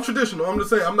saying I'm traditional. I'm just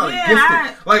saying I'm not against I-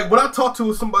 it. Like, when I talk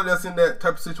to somebody that's in that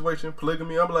type of situation,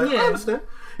 polygamy, I'm like, Yeah. I understand.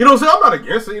 You know what I'm saying? I'm not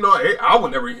against it. You know, I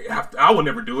would never I would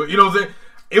never do it. You know what I'm saying?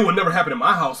 It would never happen in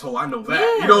my household. I know that.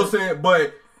 Yeah. You know what I'm saying?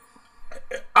 But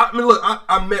I mean, look,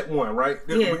 I met one, right?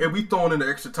 Yeah. And we throwing in the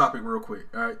extra topic real quick.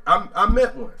 All right, I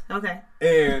met one, Okay.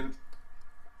 and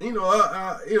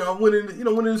I went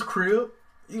in his crib.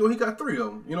 You know, he got 3 of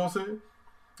them. You know what I'm saying?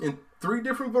 In 3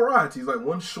 different varieties, like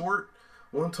one short,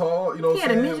 one tall. You know what I'm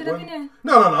saying? He had a midget up in there?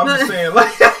 No. I'm just saying,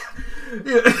 like,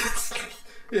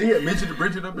 yeah, he had midget,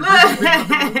 Bridget up in there. You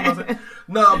know what I'm saying?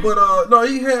 No,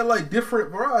 he had like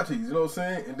different varieties. You know what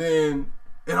I'm saying?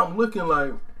 And I'm looking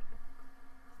like,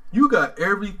 you got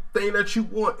everything that you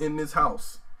want in this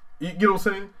house. You know what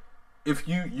I'm saying? If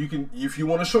you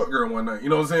want a short girl one night, you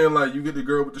know what I'm saying? Like, you get the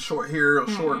girl with the short hair or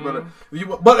short, but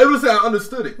it was I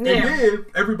understood it. Yeah. And then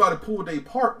everybody pulled their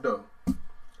part though.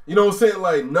 You know what I'm saying?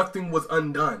 Like, nothing was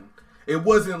undone. It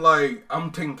wasn't like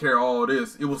I'm taking care of all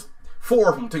this. It was 4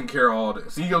 of them taking care of all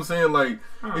this. You know what I'm saying? Like,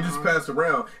 it just passed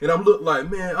around. And I'm look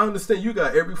like, man, I understand you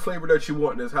got every flavor that you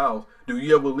want in this house. Do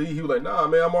you ever leave? He was like, nah,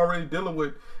 man, I'm already dealing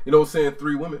with, you know what I'm saying,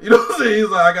 3 women. You know what I'm saying? He's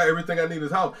like, I got everything I need in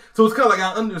this house. So it's kind of like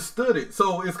I understood it.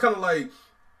 So it's kind of like,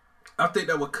 I think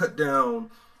that would cut down,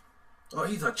 oh,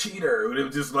 he's a cheater. It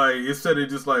was just like, instead of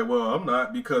just like, well, I'm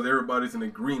not, because everybody's in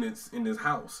agreement in this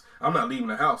house. I'm not leaving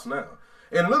the house now.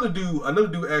 And another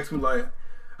dude asked me like,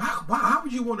 how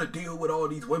would you want to deal with all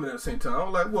these women at the same time?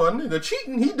 I'm like, well, nigga,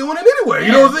 cheating, he doing it anyway.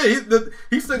 You know what I'm saying?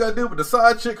 He still got to deal with the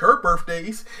side chick, her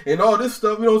birthdays, and all this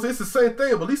stuff. You know what I'm saying? It's the same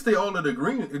thing, but at least they all in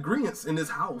agreements in this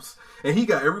house. And he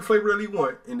got every flavor that he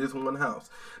want in this one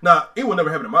house. Now, it will never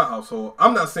happen in my household.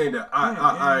 I'm not saying that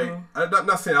I'm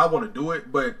not saying I want to do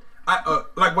it, but I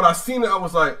like when I seen it, I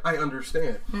was like, I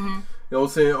understand. Mm-hmm. You know what I'm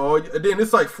saying? Oh, then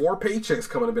it's like 4 paychecks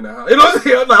coming up in the house. You know what I'm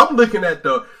saying?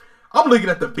 I'm looking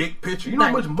at the big picture. You know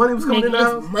how much money was coming in the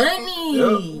house? Money.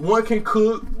 Yeah. One can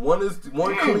cook. One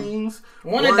cleans.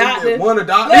 One adopted. One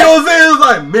adopted. You know what I'm saying? It's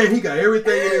like, man, he got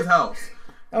everything in his house.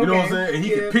 You know what I'm saying? And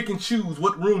he can pick and choose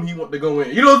what room he want to go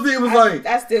in. You know what I'm saying? It was like,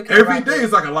 I still can't every rock day it.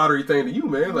 is like a lottery thing to you,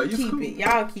 man. Like, Keep cool. it.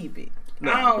 Y'all keep it.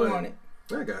 Nah, I don't want it.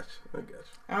 I got you.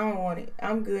 I don't want it.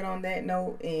 I'm good on that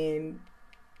note, and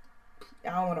I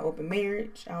don't want an open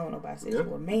marriage. I don't want a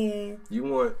bisexual man. You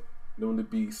want them to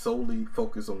be solely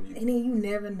focused on you. And then you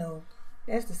never know.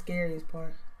 That's the scariest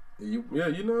part. You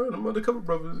know, the undercover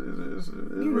brothers is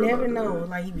You real never out there. know.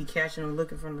 Like, he be catching him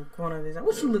looking from the corner of his eye.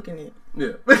 What you looking at?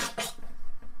 Yeah.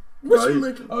 What you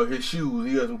looking at? Oh, his shoes.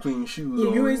 He got some clean shoes Yeah,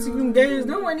 on. you ain't see them gators.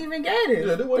 Them wasn't even gators.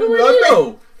 Yeah, they wasn't even. I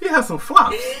know. He had some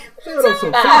flops. He had on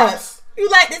some flops. You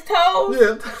like this toes?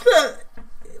 Yeah. Look,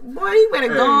 boy, you better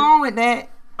go on with that.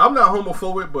 I'm not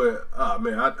homophobic, but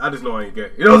man, I just know I ain't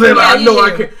gay. You know what I'm saying? Like, I know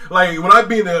I can't. Like, when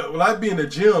I be in the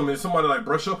gym and somebody like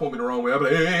brush up on me the wrong way, I'm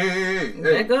like, hey,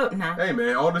 Back up now. Hey,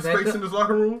 man, all this Back space up. in this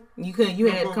locker room. You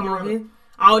had to come over here.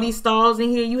 All these stalls in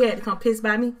here, you had to come piss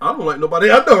by me. I don't like nobody.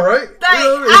 I know, right?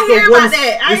 I hear about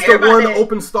that. It's the one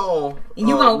open stall And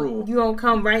you rule. gonna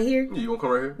come right here? Yeah, you gonna come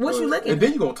right here? What you looking And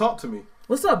then you gonna talk to me.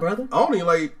 What's up, brother? I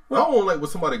don't like when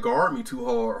somebody guard me too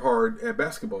hard at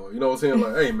basketball. You know what I'm saying?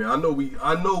 Like, hey man, I know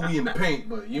we in the paint,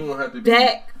 but you don't have to be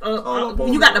Back up. all up on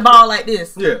You me. got the ball like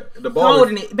this. Yeah, the ball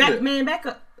Holding is, it. Back, yeah. man, back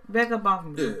up off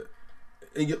me. Yeah.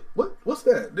 And what's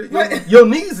that? Your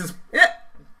knees is Yeah.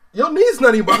 your knees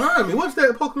not even behind me. What's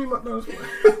that poking me? No, that's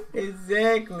fine.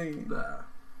 Exactly. Nah.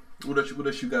 What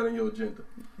else you got on your agenda?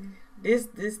 This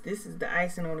is the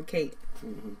icing on the cake.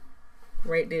 Mm-hmm.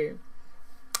 Right there.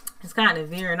 It's kind of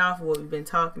veering off of what we've been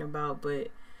talking about, but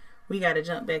we got to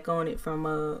jump back on it from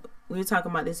we were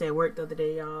talking about this at work the other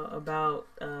day, y'all, about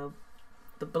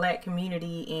the black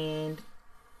community and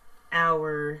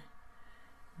our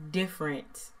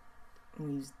different,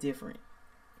 we use different,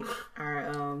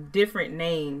 our different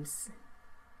names,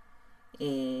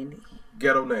 and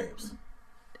Ghetto names.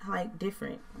 I like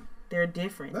different. They're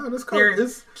different. No, let's call they're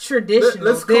it. traditional.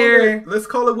 Let's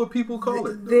call it what people call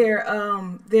it.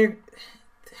 They're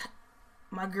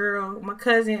my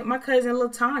cousin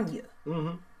LaTanya.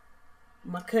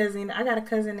 Mm-hmm. I got a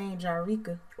cousin named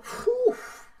Jarika. Whew.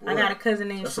 I got a cousin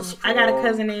named That's I got a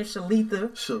cousin named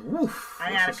Shalitha.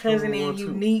 I got a cousin named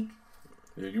Unique.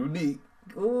 Yeah, Unique.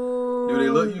 Ooh. Do they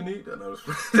look unique? No,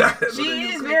 she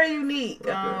is very unique.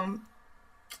 Okay.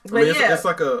 But it's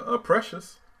like a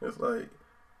Precious. It's like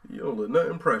you don't look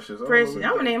nothing precious. Precious. I'm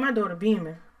gonna name my daughter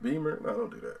Beamer. Beamer? No,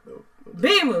 don't do that. No,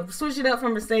 Beamer. Switch it up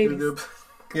from Mercedes.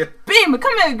 Yeah. Beamer,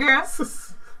 come here, girl.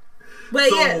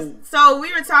 But yes, so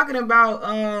we were talking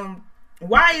about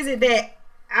why is it that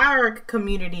our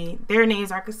community, their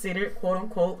names are considered quote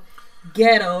unquote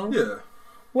ghetto, Yeah.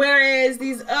 whereas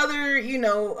these other,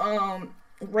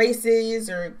 races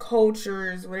or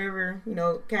cultures, whatever,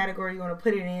 category you want to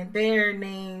put it in, their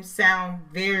names sound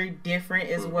very different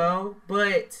as well,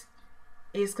 but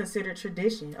it's considered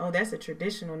tradition. Oh, that's a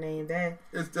traditional name.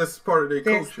 That's part of their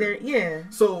culture. Yeah.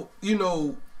 So,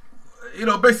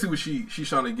 basically what she's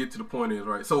trying to get to the point is,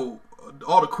 right? So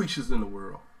all the Quishas in the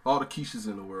world, all the Keishas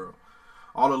in the world,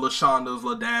 all the LaShondas,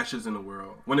 LaDashas in the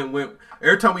world,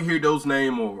 every time we hear those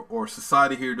names or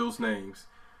society hear those names,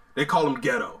 they call them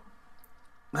ghetto.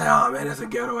 Like, oh man, that's a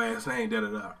ghetto ass name, da da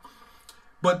da.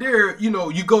 But there,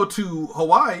 you go to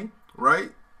Hawaii, right?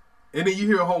 And then you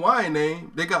hear a Hawaiian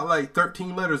name, they got like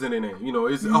 13 letters in their name.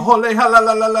 It's a hole, ha la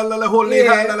la la la la, hole,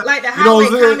 ha la la. Like the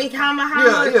highway, kami.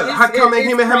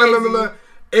 Yeah.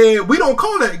 And we don't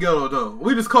call that ghetto though.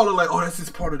 We just call it like, oh, that's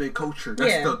just part of their culture.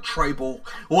 That's the tribal,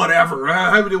 whatever.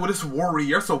 Well, this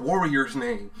warrior, that's a warrior's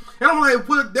name. And I'm like,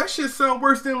 well, that shit sound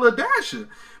worse than LaDasha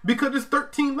because it's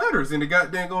 13 letters in the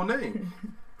goddamn name.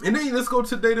 And then let's go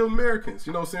to Native Americans.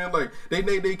 You know what I'm saying? Like, they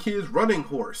named their kids Running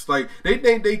Horse. Like, they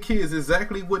named their kids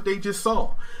exactly what they just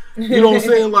saw. You know what I'm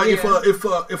saying? Like,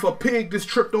 if a pig just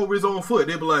tripped over his own foot,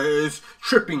 they'd be like, it's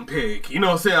Tripping Pig. You know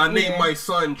what I'm saying? I named my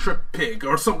son Trip Pig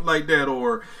or something like that,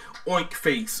 or Oink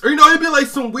Face. Or, it'd be like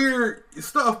some weird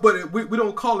stuff, but we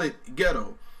don't call it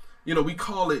ghetto. We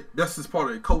call it, that's just part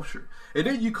of the culture. And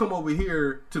then you come over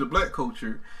here to the black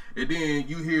culture, and then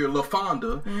you hear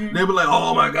LaFonda, they be like,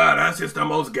 oh my God, that's just the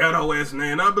most ghetto ass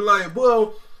name. And I'd be like,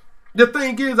 well, the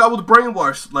thing is, I was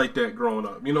brainwashed like that growing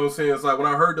up. You know what I'm saying? It's like when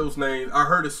I heard those names, I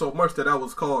heard it so much that I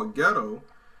was called ghetto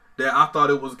that I thought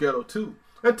it was ghetto too.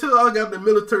 Until I got in the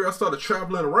military, I started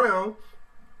traveling around,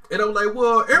 and I was like,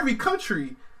 well, every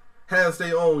country has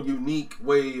their own unique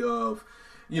way of,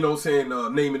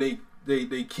 naming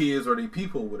they kids or they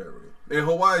people, whatever. And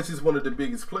Hawaii is just one of the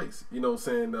biggest places. You know what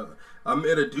I'm saying? I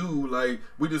met a dude, like,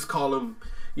 we just call him,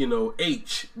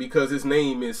 H, because his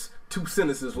name is 2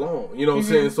 sentences long. You know what I'm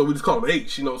saying? So we just call him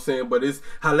H, you know what I'm saying? But it's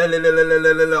all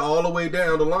the way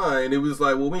down the line. It was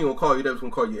like, well, we ain't going to call you that, we're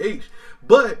going to call you H.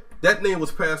 But that name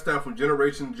was passed down from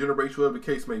generation to generation, whatever the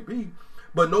case may be.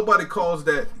 But nobody calls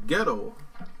that ghetto.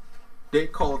 They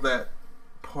call that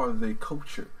part of their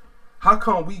culture. How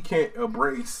come we can't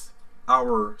embrace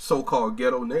our so-called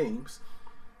ghetto names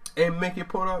and make it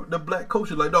part of the black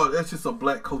culture? Like, no, that's just a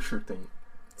black culture thing.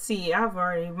 See, I've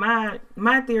already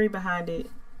my theory behind it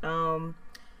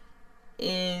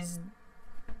is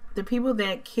the people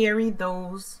that carry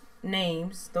those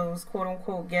names, those quote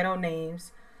unquote ghetto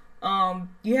names,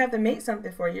 you have to make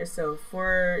something for yourself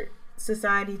for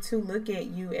society to look at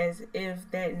you as if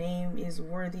that name is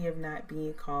worthy of not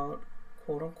being called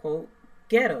quote unquote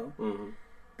ghetto.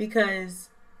 Because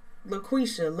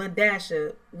LaQuisha,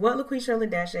 LaDasha, what LaQuisha or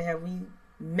LaDasha have we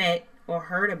met or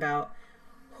heard about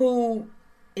who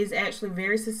is actually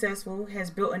very successful, has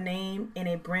built a name and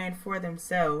a brand for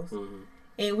themselves,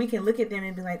 and we can look at them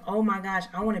and be like, oh my gosh,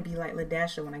 I want to be like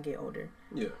LaDasha when I get older.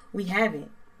 Yeah. We haven't.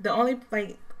 The only,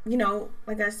 like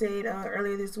I said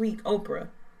earlier this week, Oprah.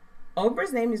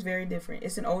 Oprah's name is very different.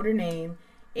 It's an older name,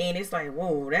 and it's like,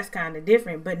 whoa, that's kind of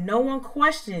different. But no one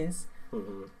questions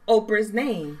Oprah's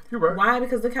name. You're right. Why?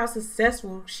 Because look how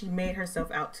successful she made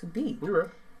herself out to be. You're right.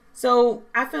 So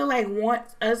I feel like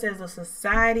once us as a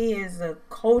society, as a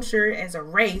culture, as a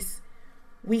race,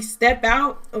 we step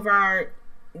out of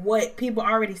what people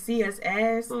already see us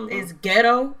as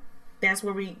ghetto. That's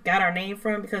where we got our name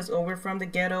from, because we're from the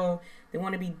ghetto. They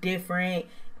want to be different.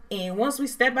 And once we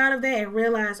step out of that and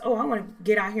realize, I want to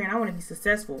get out here and I want to be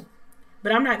successful,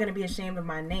 but I'm not going to be ashamed of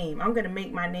my name. I'm going to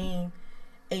make my name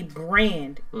a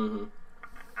brand.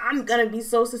 I'm going to be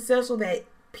so successful that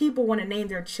people want to name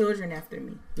their children after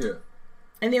me. Yeah.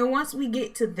 And then once we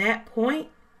get to that point,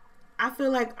 I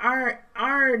feel like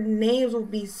our names will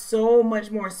be so much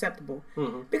more acceptable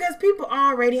because people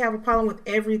already have a problem with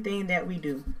everything that we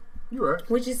do. You're right.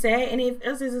 Which is sad. And if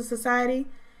us as a society,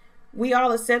 we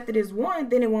all accept it as one,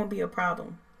 then it won't be a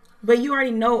problem. But you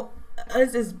already know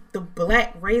us as the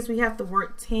black race, we have to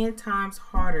work 10 times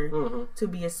harder to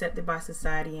be accepted by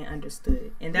society and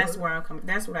understood. And that's where I'm coming.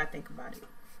 That's what I think about it.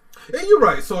 And you're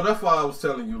right. So that's why I was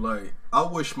telling you, like, I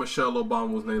wish Michelle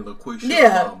Obama was named LaQuisha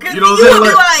Obama. You know what I'm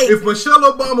saying? Like, if Michelle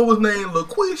Obama was named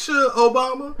LaQuisha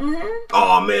Obama,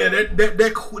 oh man, that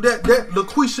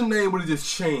LaQuisha name would have just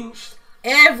changed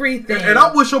everything. And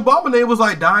I wish Obama name was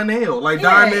like Donnell,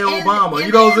 Donnell Obama.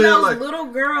 You know what I'm saying? Like little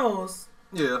girls.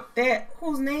 Yeah. That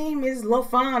whose name is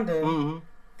LaFonda.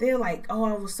 They're like, oh,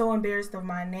 I was so embarrassed of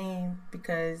my name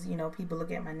because, you know, people look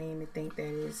at my name and think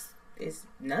that it's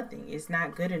nothing. It's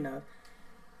not good enough.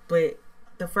 But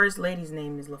the first lady's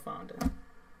name is LaFonda.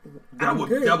 That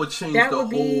would change the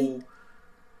whole.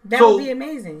 That would be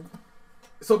amazing.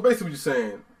 So basically, what you're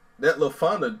saying, that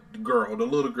LaFonda girl, the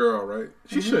little girl, right?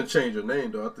 She shouldn't change her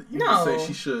name, though. You just say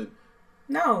she should.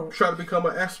 No. Try to become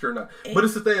an astronaut. But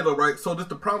it's the thing, though, right? So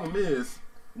the problem is,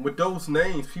 with those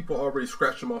names, people already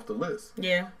scratch them off the list.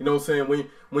 Yeah. You know what I'm saying?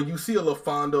 When you see a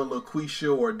LaFonda,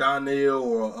 LaQuisha, or Donnell,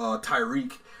 or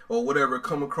Tyreek, or whatever,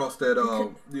 come across that,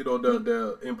 you know,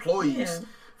 the employees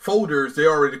folders, they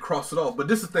already cross it off. But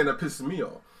this is the thing that pisses me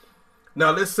off.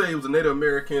 Now, let's say it was a Native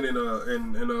American and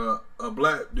a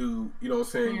black dude, you know what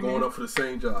I'm saying, going up for the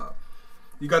same job.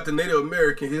 You got the Native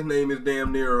American, his name is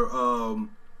damn near,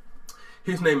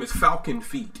 his name is Falcon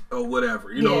Feet or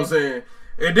whatever, you know what I'm saying?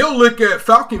 And they'll look at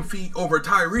Falcon Feet over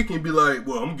Tyreek and be like,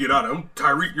 well, I'm going to get out of here.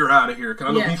 Tyreek, you're out of here. Because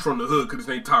I know he's from the hood because his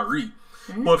name Tyreek.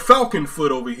 But Falcon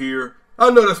Foot over here, I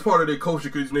know that's part of their culture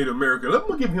because he's Native American. Let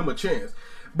me give him a chance.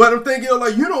 But I'm thinking,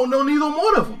 like, you don't know neither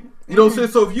one of them. You know what I'm saying?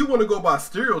 So if you want to go by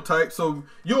stereotype, so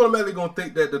you're automatically going to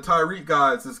think that the Tyreek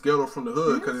guy is this ghetto from the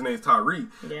hood because his name's Tyreek.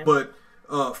 Yeah. But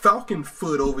Falcon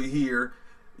Foot over here,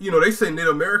 you know, they say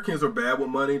Native Americans are bad with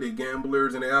money, they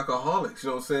gamblers and they alcoholics, you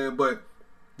know what I'm saying? But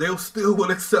they'll still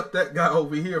will accept that guy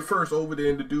over here first over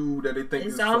there and the dude that they think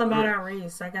it's all about our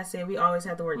race. Like I said, we always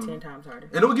have to work 10 times harder.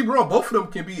 And don't get me wrong, both of them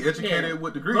can be educated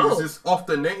with degrees. Both. It's just off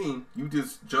the name. You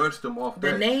just judge them off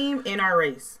the name and our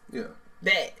race. Yeah.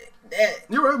 That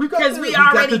you're right. Because we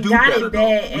already got it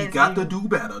bad. We got to do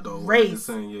better though. Race.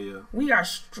 Saying, We are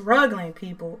struggling,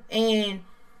 people, and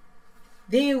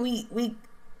then we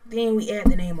add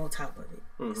the name on top of it.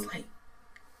 It's like,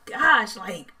 gosh,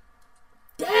 like,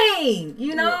 dang,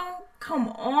 you know, come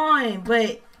on.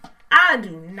 But I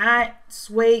do not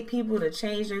sway people to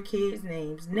change their kids'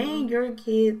 names. Name your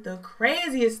kid the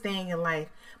craziest thing in life,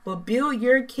 but build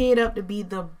your kid up to be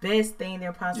the best thing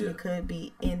there possibly could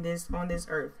be on this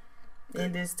earth,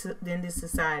 in this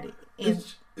society. And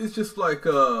it's just like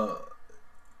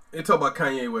they talk about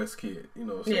Kanye West kid, you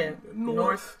know,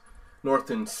 North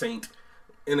and Saint,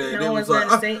 and they was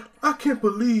like, I can't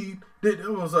believe. I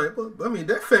was like, well, I mean,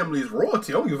 that family is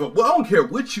royalty. I don't care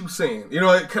what you saying. You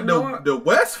know, the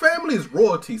West family is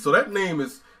royalty. So that name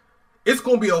it's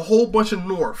going to be a whole bunch of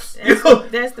Norths. That's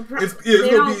the problem. They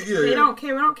don't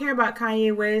care. We don't care about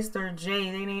Kanye West or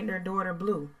Jay. They named their daughter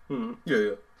Blue.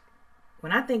 Yeah.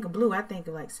 When I think of Blue, I think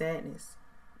of like sadness.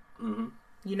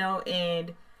 You know,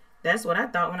 and that's what I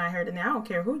thought when I heard the name. I don't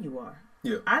care who you are.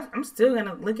 Yeah. I'm still going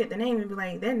to look at the name and be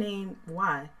like, that name,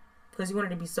 why? Because you wanted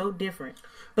to be so different.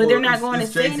 But they're not going to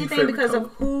say anything because of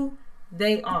who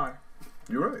they are.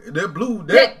 You're right. That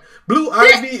Blue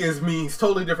Ivy means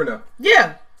totally different now.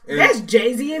 Yeah. And that's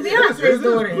Jay-Z and Beyonce's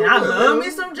daughter. I love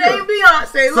me some Jay and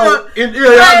Beyonce. Look. I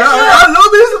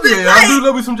do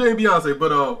love me some Jay and Beyonce.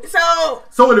 But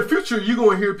so in the future, you're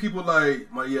going to hear people like,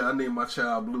 I named my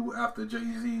child Blue after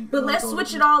Jay-Z. But let's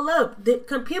switch it all up.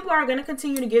 People are going to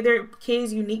continue to give their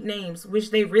kids unique names, which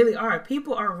they really are.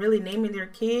 People are really naming their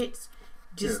kids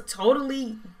just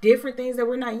totally different things that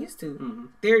we're not used to.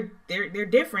 They're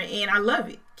different, and I love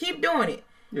it. Keep doing it.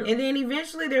 Yeah. And then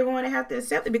eventually they're going to have to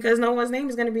accept it because no one's name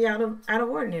is going to be out of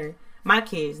ordinary. My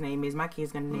kid's name is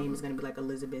going to be like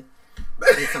Elizabeth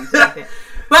or something like that.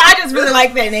 But I just really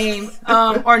like that name.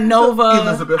 Or Nova.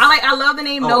 Elizabeth. I love the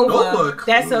name Nova.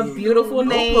 That's a beautiful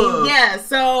name. Yeah.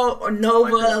 So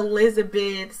Nova, like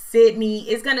Elizabeth, Sydney.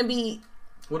 It's going to be.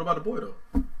 What about the boy though?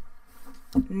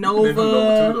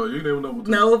 Nova. You name Nova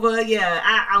too. Nova. Yeah.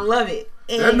 I love it.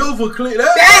 And that Nova clean.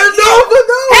 That Nova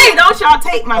though. Hey, don't y'all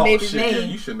take my baby's name. Yeah,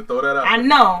 you shouldn't have thrown that out. I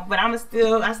know, but I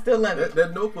still love it.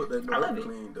 That Nova I love it.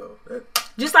 Clean though.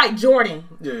 Just like Jordan.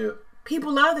 Yeah.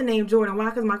 People love the name Jordan. Why?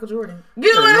 Because Michael Jordan.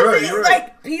 You know what I'm saying? Right.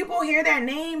 Like people hear that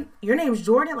name. Your name's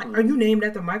Jordan. Like, are you named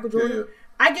after Michael Jordan? Yeah.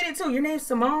 I get it too. Your name's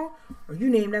Simone, or you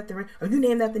named after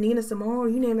Nina Simone, or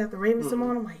you named after Raven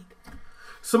Simone. I'm like,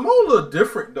 Simone a little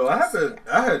different though. I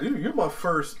had you. You're my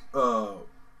first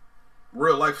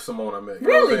real life Simone I met. You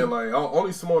know what I'm saying? Like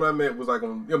only Simone I met was like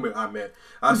on.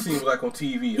 I seen was like on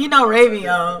TV. You know Raven,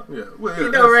 y'all. Yeah, well, yeah,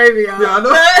 you know Raven, y'all. Yeah, I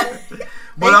know.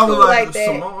 But I was cool like like that.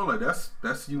 Simone. Like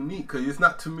that's unique because it's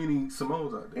not too many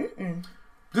Simones out there.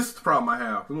 This is the problem I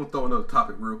have. We're gonna throw another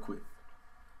topic real quick.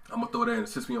 I'm gonna throw that in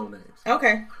since we on names.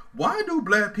 Okay. Why do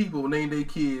black people name their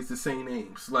kids the same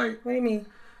names? Like, what do you mean?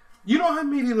 You know how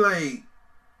many like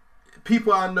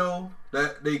people I know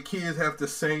that their kids have the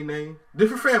same name,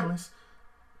 different families.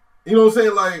 You know what I'm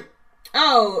saying? Like,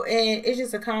 oh, and it's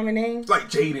just a common name. Like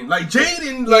Jaden, like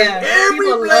Yeah, every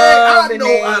people black love I the know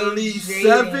name at least Jaden.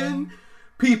 7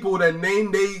 people that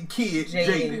name their kid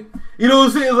Jaden. You know what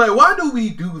I'm saying? It's like, why do we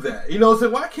do that? You know what I'm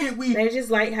saying? Why can't we? They just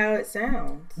like how it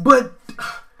sounds. But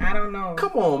I don't know.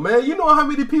 Come on, man. You know how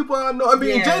many people I know? I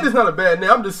mean, Yeah. Jaden's not a bad name.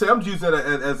 I'm just saying, I'm using that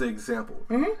as an example.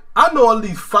 Mm-hmm. I know at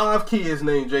least 5 kids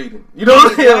named Jaden. You know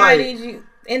what I'm saying? Why Like, did you?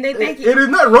 And they think it is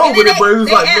nothing wrong with it, but it was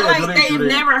they like, act man, like do they've they?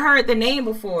 never heard the name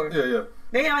before. Yeah.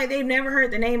 They've never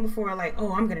heard the name before. Like,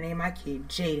 oh, I'm gonna name my kid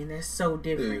Jaden. That's so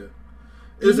different.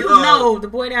 Yeah. You know, the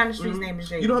boy down the street's name is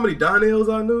Jaden. You know how many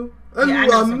Donnells I knew? I Yeah, I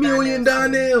knew know a some million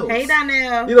Donnells. Donnells. Hey,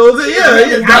 Donnell. You know what I'm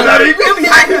saying?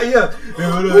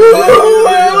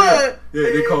 Yeah,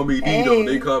 they call me D though.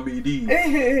 They call me D.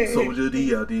 Soldier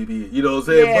D out there. You know what I'm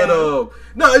saying? Yeah. But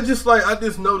no, it's just like I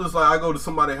just noticed like I go to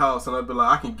somebody's house and I'd be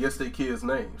like I can guess their kids'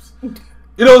 names. You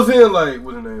know what I'm saying? Like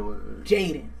what the name was?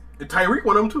 Jaden. Tyreek,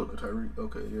 one of them too. Tyreek,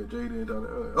 okay, yeah, Jaden,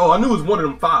 Donnell. Oh, I knew it was one of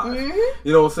them 5. Mm-hmm.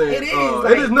 You know what I'm saying? It is.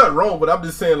 It is nothing wrong, but I'm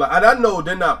just saying like I know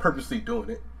they're not purposely doing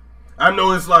it. I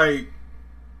know it's like,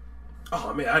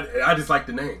 oh man, I just like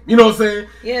the name. You know what I'm saying?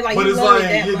 Yeah, like but you it's love like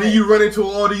it that much. then you run into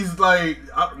all these like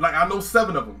I know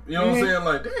 7 of them. You know what I'm Mm-hmm. saying?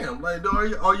 Like damn, like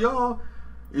are y'all?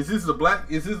 Is this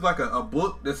like a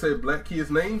book that said black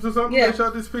kids' names or something? Yeah. That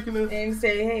y'all just picking it? And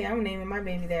say, hey, I'm naming my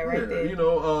baby that right there. You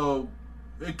know,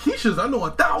 Keisha's. I know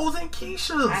 1,000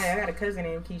 Keishas. I got a cousin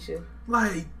named Keisha.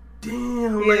 Like,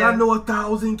 damn, like Yeah. I know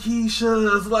 1,000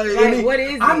 Keishas. Like what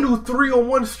is I it? knew 3 on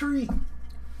one street.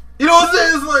 You know what I'm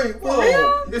saying? It's like, For whoa,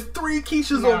 real? it's 3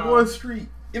 Keishas No. on one street.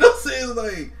 You know what I'm saying? It's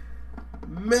like,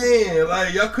 man,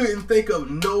 like y'all couldn't think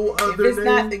of no If other it's name.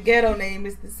 not the ghetto name,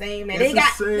 it's the same name. It's They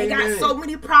got the same name. so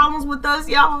many problems with us,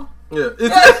 y'all. Yeah,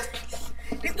 it's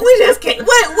We just can't.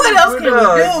 What else can we do?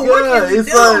 What can we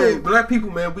it's do? like black people,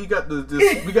 man. We got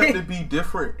to be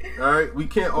different. All right, we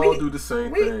can't all do the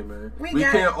same thing, man. We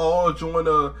can't all join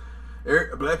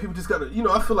black people just gotta. You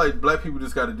know, I feel like black people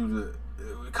just gotta do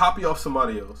copy off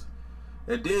somebody else,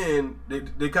 and then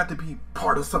they got to be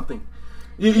part of something.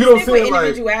 You know what I'm saying? Like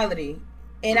individuality,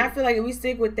 and I feel like if we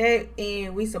stick with that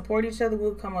and we support each other,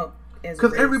 we'll come up as a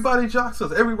because race. everybody jocks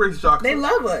us. Every race jocks us. They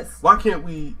love us. Why can't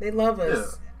we? They love us. Yeah.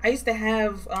 I used to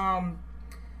have I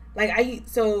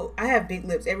have big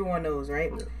lips. Everyone knows,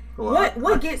 right? Yeah. Well,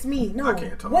 What gets me? No, I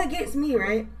can't talk. what gets me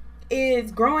right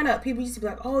is growing up. People used to be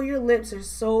like, "Oh, your lips are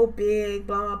so big,"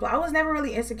 blah blah blah. I was never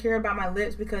really insecure about my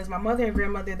lips because my mother and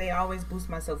grandmother they always boost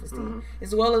my self esteem,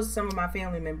 as well as some of my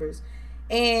family members.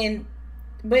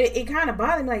 But it kind of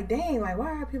bothered me, like, dang, like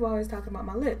why are people always talking about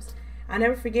my lips? I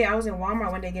never forget. I was in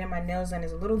Walmart one day getting my nails done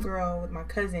as a little girl with my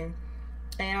cousin.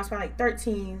 And I was probably like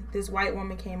 13. This white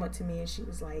woman came up to me and she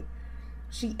was like,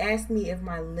 she asked me if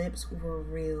my lips were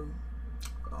real.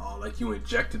 Oh, like you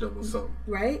injected them or something.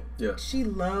 Right? Yeah. She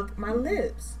loved my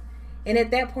lips. And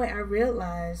at that point, I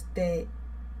realized that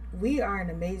we are an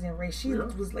amazing race. She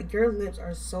was like, your lips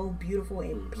are so beautiful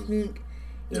and pink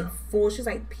and full. She was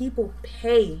like, people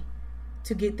pay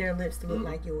to get their lips to look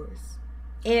like yours.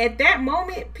 And at that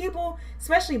moment, people,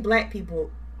 especially black people,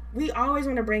 we always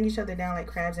want to bring each other down like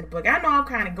crabs in a bucket. I know I'm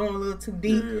kind of going a little too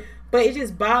deep, but it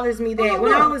just bothers me that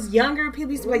when I was younger,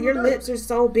 people used to be like, your lips are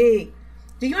so big.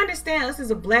 Do you understand us as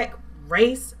a black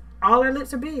race, all our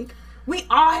lips are big? We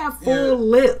all have full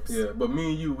lips. Yeah, but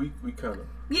me and you, we kind of.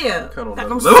 Like on I'm that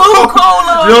level. so cold.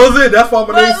 You know what I'm saying? That's why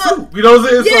my name's Soup. You know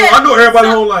what I'm saying? Yeah, so I know everybody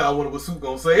home like, I wonder what Soup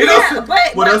gonna say. You know what I'm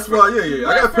saying? but that's why, I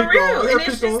got for picked real, on. I and got it's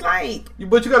picked just on. like,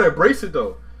 But you gotta embrace it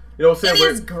though. You know what I'm saying?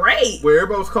 it is great. Where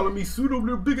everybody was calling me Soup,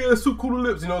 little big ass Soup, cooler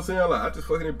lips. You know what I'm saying? Like I just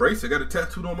fucking embrace it. Got a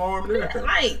tattoo on my arm and everything.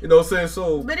 Like, you know what I'm saying?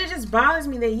 So, but it just bothers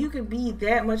me that you could be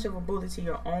that much of a bully to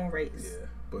your own race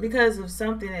because of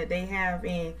something that they have,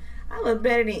 and I look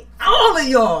better than all of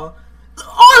y'all.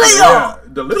 All of y'all.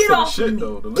 The lips Get are the off shit of me.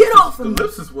 though. The Get off of the me.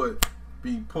 lips is what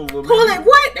be pulling them Pulling in.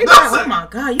 what? They be like, oh my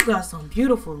God, you got some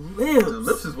beautiful lips. The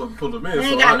lips is what pull them in. They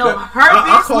ain't so got no I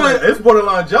herpes. call it, it's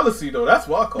borderline jealousy though. That's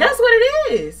what I call That's it. what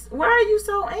it is. Why are you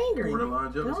so angry?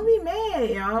 Borderline jealousy. Don't be mad,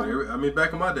 y'all. I mean,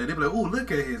 back in my day, they'd be like, "Ooh,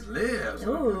 look at his lips."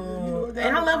 Ooh,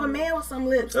 and I love a man with some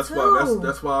lips That's too. why.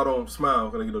 That's why I don't smile.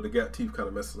 Because the gap teeth kind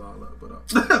of messes all up. But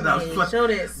Yeah, show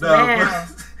that smile.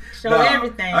 Show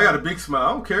everything. I got a big smile.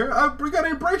 I don't care. You gotta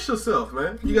embrace yourself,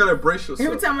 man. You gotta embrace yourself.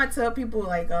 Every time I tell people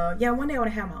like, yeah, one day I want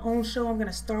to have my own show. I'm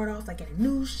gonna start off like at a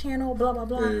news channel, blah blah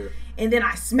blah, and then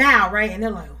I smile, right, and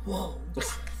they're like, whoa.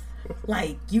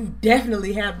 Like, you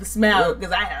definitely have the smile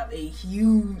because I have a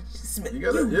huge smile. You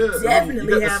definitely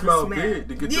you got have the smile the smile big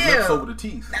to get the lips over the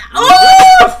teeth.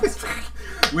 Oh!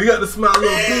 We got the smile a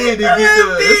little big to get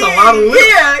the. It's a lot of lips.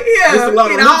 Yeah. It's a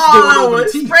lot of lips going over the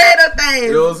teeth. Spread the thing.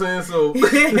 You know what I'm saying? So,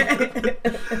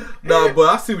 no, but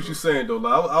I see what you're saying though.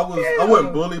 Like, I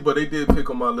wasn't bullied, but they did pick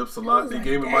on my lips a lot. They like,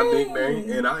 gave me my nickname,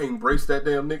 and I embraced that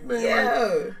damn nickname. Yeah.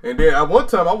 Like, and then at one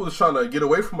time, I was trying to get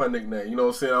away from my nickname. You know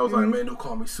what I'm saying? I was like, man, don't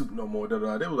call me Soup no more. They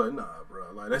were like, nah, bro.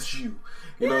 Like, that's you.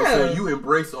 You know what I'm saying? You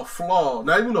embrace a flaw,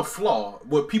 not even a flaw.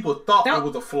 What people thought it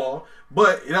was a flaw,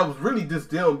 but that was really just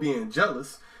them being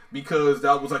jealous. Because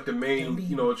that was like the main,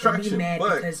 attraction. Be mad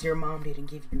but because your mom didn't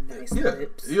give you nice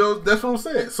lips. That's what I'm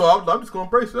saying. So I'm just gonna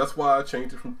embrace it. That's why I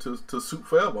changed it to Soup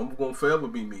forever. I'm gonna forever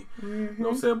be me. You know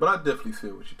what I'm saying? But I definitely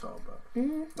feel what you're talking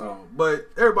about. But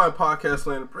everybody in podcast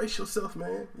land, embrace yourself,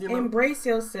 man. Embrace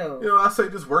yourself. I say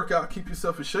just work out, keep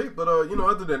yourself in shape. But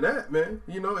other than that, man,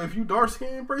 if you dark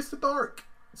skin, embrace the dark.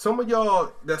 Some of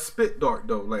y'all that spit dark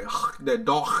though, like that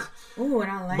dark. Ooh, and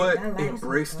I like. But I like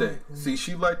embrace that. See,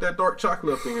 she like that dark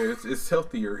chocolate up in here. It's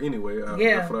healthier anyway.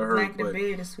 Yeah, what I heard. like the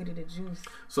bed is sweeter the juice.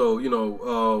 So I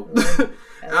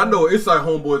know it's like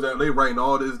homeboys that they writing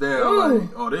all this down.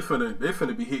 Like, they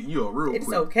finna be hitting you up real quick.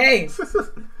 It's okay.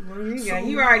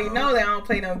 You already know that I don't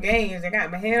play no games. I got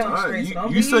my head on straight. So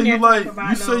don't you say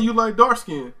you like dark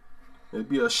skin. It'd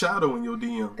be a shadow in your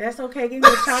DM. That's okay. Give me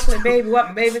a chocolate baby. What,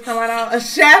 my baby come out a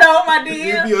shadow on my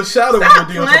DM? It'd be a shadow in your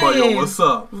DM. About, yo, what's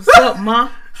up? What's up, ma?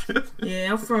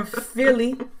 Yeah, I'm from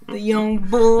Philly. The young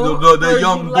bull. The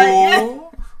young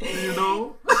bull.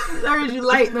 I heard you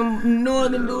like them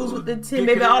northern dudes with the Tim.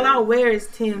 Baby, all I wear is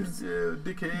Tim's. Yeah,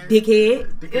 dickhead.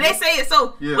 And they say it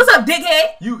so. Yeah. What's up,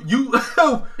 dickhead? You.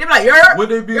 They be like, you're. Would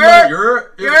they be like, you're?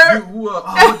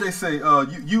 What they say?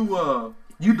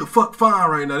 You the fuck fine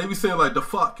right now. They be saying like the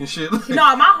fuck and shit. Like,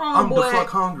 no, my homeboy. I'm the fuck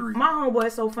hungry. My homeboy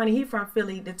is so funny. He from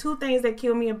Philly. The two things that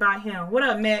kill me about him. What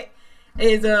up, Matt?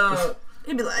 Is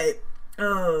he be like,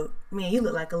 man, you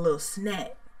look like a little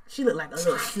snack. She look like a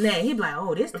little snack. He be like,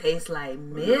 oh, this tastes like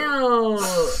milk.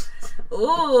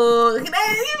 Ooh, he be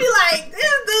like,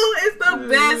 this dude is the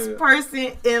best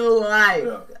person in life.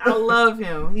 Yeah. I love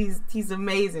him. He's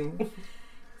amazing.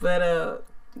 But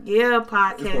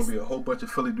podcast. It's gonna be a whole bunch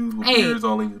of Philly dudes with beards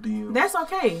all in your DMs. That's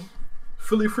okay.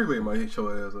 Philly Freeway might hit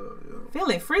your ass up. Yeah.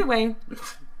 Philly Freeway.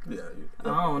 Yeah. I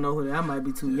don't know who that. I might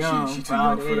be too young. She too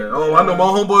young for that. Oh, I know my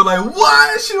homeboy like,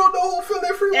 what? She don't know who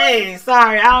Philly Freeway. Hey,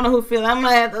 sorry, I don't know who Philly. I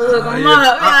might have to look him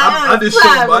up.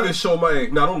 I just show my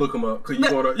age. No, don't look him up because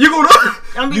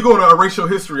you're gonna erase your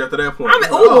history after that point.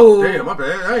 Oh, damn, my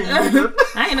bad.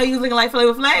 I ain't know you was looking like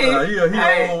Flavor Flav.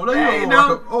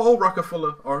 He old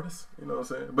Rockefeller artist. You know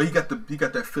what I'm saying? But he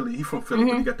got that Philly. He from Philly,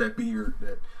 but he got that beard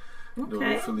that.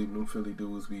 Okay. New Philly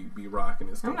dudes be rocking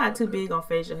and stuff. I'm not too big on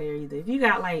facial hair either. If you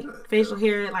got like facial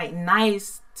hair like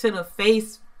nice to the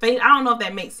face, I don't know if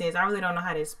that makes sense. I really don't know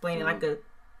how to explain it. Like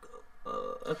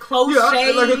a close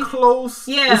shave. Like a close.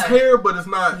 Yeah, it's hair, but it's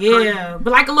not. Yeah,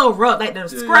 but like a little rough, like the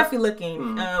scruffy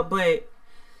looking. But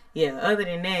yeah, other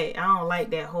than that, I don't like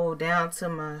that whole down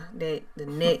to the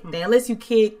neck thing. Unless you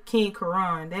kid King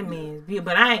Karan, that man's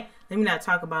beautiful. But let me not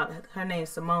talk about her name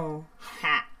Simone.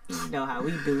 Ha. You know how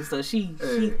we do. So she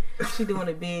doing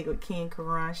it big with King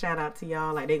Karan. Shout out to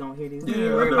y'all. Like they gonna hear this. They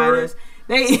worry about us.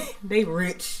 They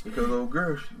rich. Because little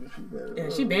girl, she bad. Yeah,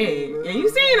 she bad. Yeah, you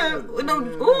seen her with them?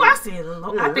 Ooh, I seen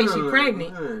her. I think she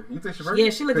pregnant. You think she pregnant? Yeah,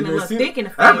 she looking a little thick in the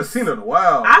face. I haven't seen her in a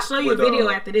while. I'll show you a video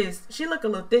after this. She look a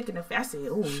little thick in the face. I said,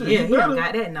 oh yeah, he done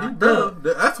got that knocked up.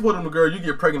 That's one of them girls you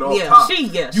get pregnant off top.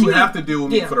 You have to deal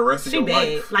with me for the rest of your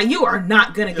life. Like you are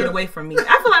not gonna get away from me.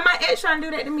 I feel like my ex trying to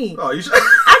do that to me. Oh, you should.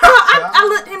 I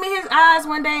looked him in his eyes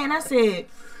one day and I said,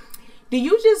 do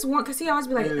you just want, because he always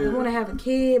be like, I want to have a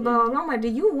kid, blah, blah, blah. I'm like, do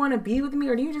you want to be with me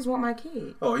or do you just want my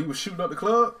kid? Oh, he was shooting up the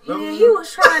club? Yeah, he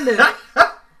was trying to.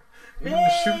 He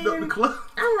was shooting up the club?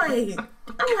 I'm like,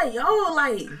 yo,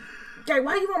 like,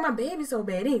 why you want my baby so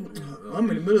bad? I'm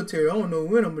in the military. I don't know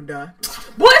when I'm going to die.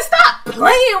 Boy, stop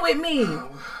playing with me.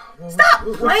 Stop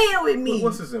playing with me.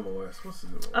 What's his MOS?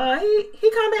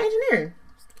 He combat engineer.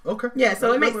 Okay. Yeah,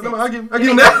 so it makes sense. I give him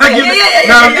that.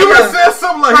 Now, if you would have said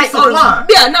something like he's supply.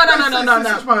 Yeah, no.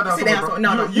 Sit down.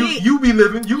 No. You be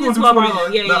living. You gonna do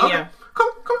 20 years. Yeah. Come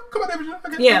on, David.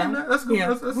 Yeah. That's good. Yeah.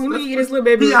 Let me get this little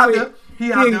baby. He out there.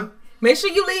 He out there. Make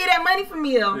sure you leave that money for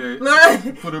me, though. Yeah.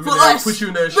 For us. Put you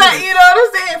in that shit. Right, you know what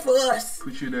I'm saying? For us.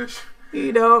 Put you in that shit.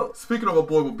 You know. Speaking of a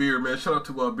boy with beard, man, shout out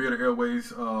to Bearded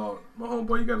Airways. My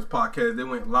homeboy, he got his podcast. They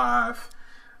went live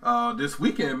this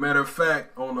weekend. Matter of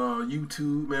fact, on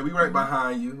YouTube, man, we right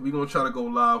behind you. We gonna try to go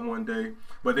live one day.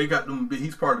 But they got them.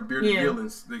 He's part of Bearded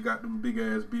Villains. They got them big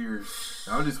ass beards.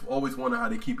 I just always wonder how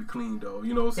they keep it clean, though.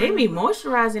 You know what I'm saying? They be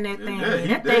moisturizing that thing. Yeah,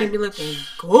 that thing be looking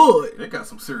good. They got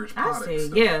some serious products. I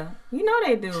said, yeah. You know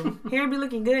they do. Hair be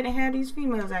looking good and have these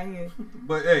females out here.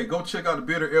 But hey, go check out the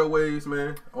Bearded Airways,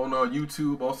 man, on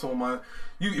YouTube. Also on my,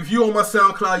 if you on my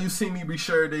SoundCloud, you see me be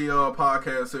share the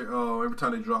podcast every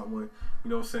time they drop one. You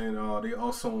know what I'm saying? They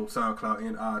also on SoundCloud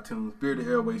and iTunes. Bearded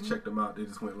Airways, check them out. They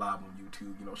just went live on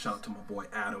YouTube. You know, shout out to my boy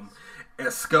Adam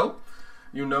Esco.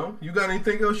 You know, you got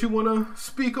anything else you want to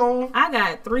speak on? I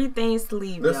got 3 things to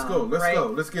leave. Let's go.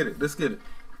 Let's get it.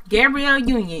 Gabrielle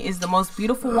Union is the most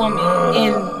beautiful woman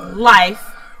in life.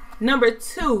 Number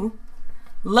 2,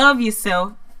 love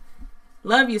yourself.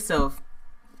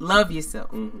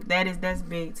 Mm-hmm. That's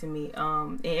big to me.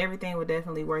 And everything will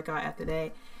definitely work out after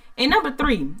that. And number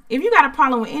 3, if you got a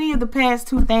problem with any of the past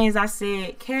 2 things I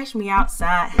said, cash me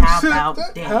outside. How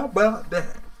about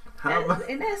that?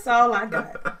 And that's all I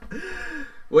got.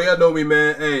 Well, y'all know me,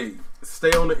 man. Hey,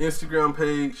 stay on the Instagram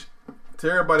page.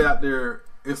 To everybody out there,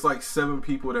 it's like 7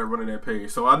 people that running that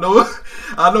page. So I know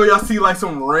y'all see like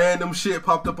some random shit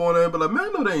popped up on there, but like, man, I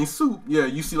know they ain't soup. Yeah,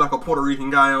 you see like a Puerto Rican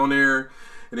guy on there,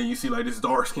 and then you see like this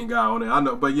dark skinned guy on there. I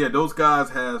know, but yeah, those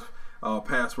guys have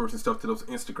passwords and stuff to those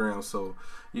Instagrams. So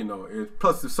you know,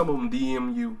 plus if some of them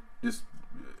DM you, just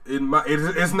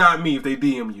it's not me if they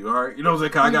DM you. All right, you know what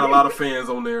I'm saying? I got a lot of fans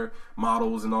on there,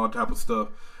 models and all type of stuff.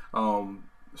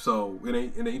 So it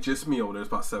ain't just me on there. It's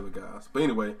about 7 guys. But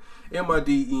anyway,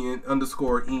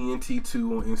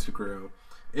 MID_ENT2 on Instagram,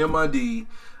 MID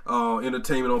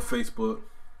Entertainment on Facebook,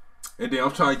 and then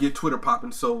I'm trying to get Twitter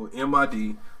popping. So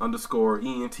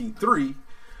MID_ENT3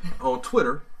 on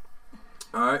Twitter.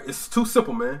 All right, it's too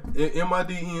simple, man.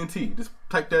 MID_ENT. Just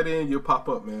type that in, you'll pop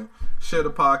up, man. Share the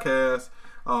podcast.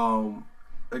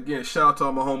 Again, shout out to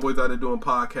all my homeboys out there doing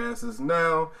podcasts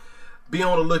now. Be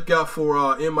on the lookout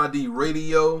for MID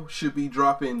Radio. Should be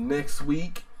dropping next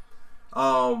week.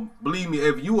 Believe me,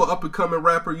 if you are an up-and-coming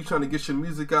rapper, you trying to get your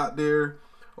music out there,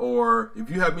 or if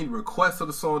you have any requests of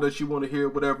the song that you want to hear,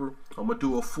 whatever, I'm going to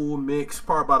do a full mix,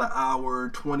 probably about an hour,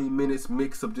 20 minutes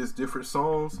mix of just different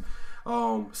songs.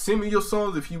 Send me your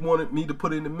songs if you wanted me to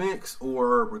put in the mix,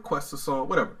 or request a song,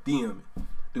 whatever. DM me.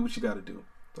 Do what you got to do.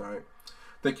 All right.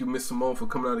 Thank you, Miss Simone, for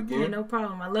coming out again. Yeah, no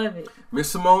problem. I love it. Miss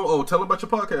Simone, tell them about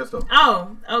your podcast, though.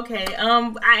 Oh, okay.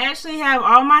 I actually have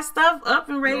all my stuff up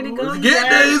and ready to go. Almost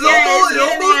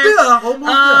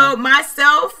there.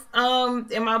 Myself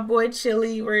and my boy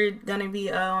Chili, we're going to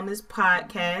be on this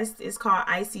podcast. It's called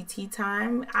ICT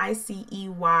Time.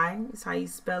 ICEY is how you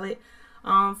spell it.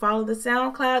 Follow the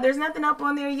SoundCloud. There's nothing up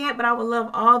on there yet, but I would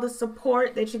love all the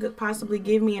support that you could possibly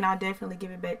give me, and I'll definitely give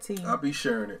it back to you. I'll be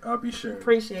sharing it.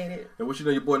 Appreciate it. And what you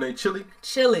know, your boy named Chili?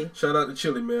 Chili. Shout out to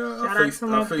Chili, man. I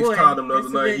FaceTimed him the other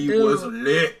night. He was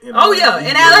lit. In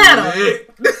Atlanta.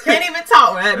 Can't even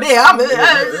talk right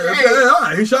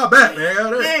there. He shot back,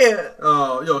 man.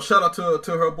 Yeah. Yo, shout out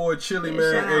to her boy Chili,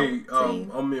 man. Hey,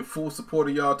 I'm in full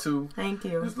support of y'all too. Thank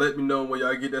you. Just let me know when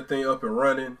y'all get that thing up and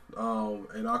running.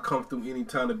 And I'll come through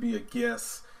anytime to be a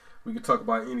guest. We can talk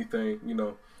about anything, you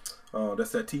know.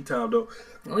 That's that tea time though.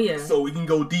 Oh yeah. So we can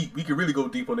go deep. We can really go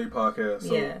deep on their podcast.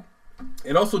 So. Yeah.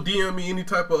 And also DM me any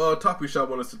type of topics y'all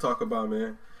want us to talk about,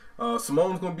 man.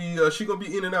 Simone's gonna be she gonna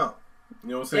be in and out.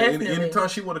 You know what I'm saying? Anytime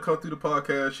she want to come through the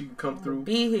podcast, she can come through.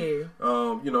 Be here.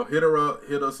 You know, hit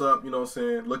us up. You know what I'm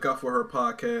saying? Look out for her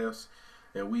podcast.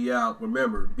 And we out.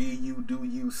 Remember, be you, do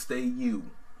you, stay you.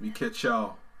 We catch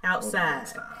y'all outside.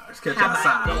 Let's catch y'all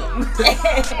outside.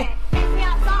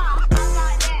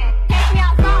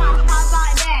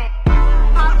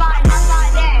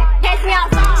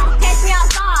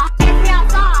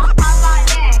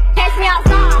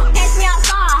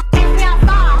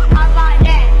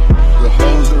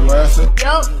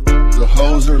 The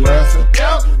hoes are laughing.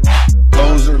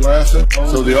 Hoes are laughing.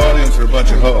 So the audience are a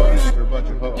bunch of hoes.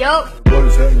 Yup. What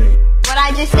does that mean? What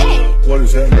I just said. What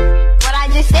does that mean? What I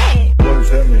just said. What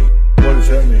does that mean? What does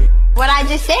that mean? What I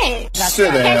just said.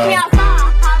 Sit down. Catch me outside.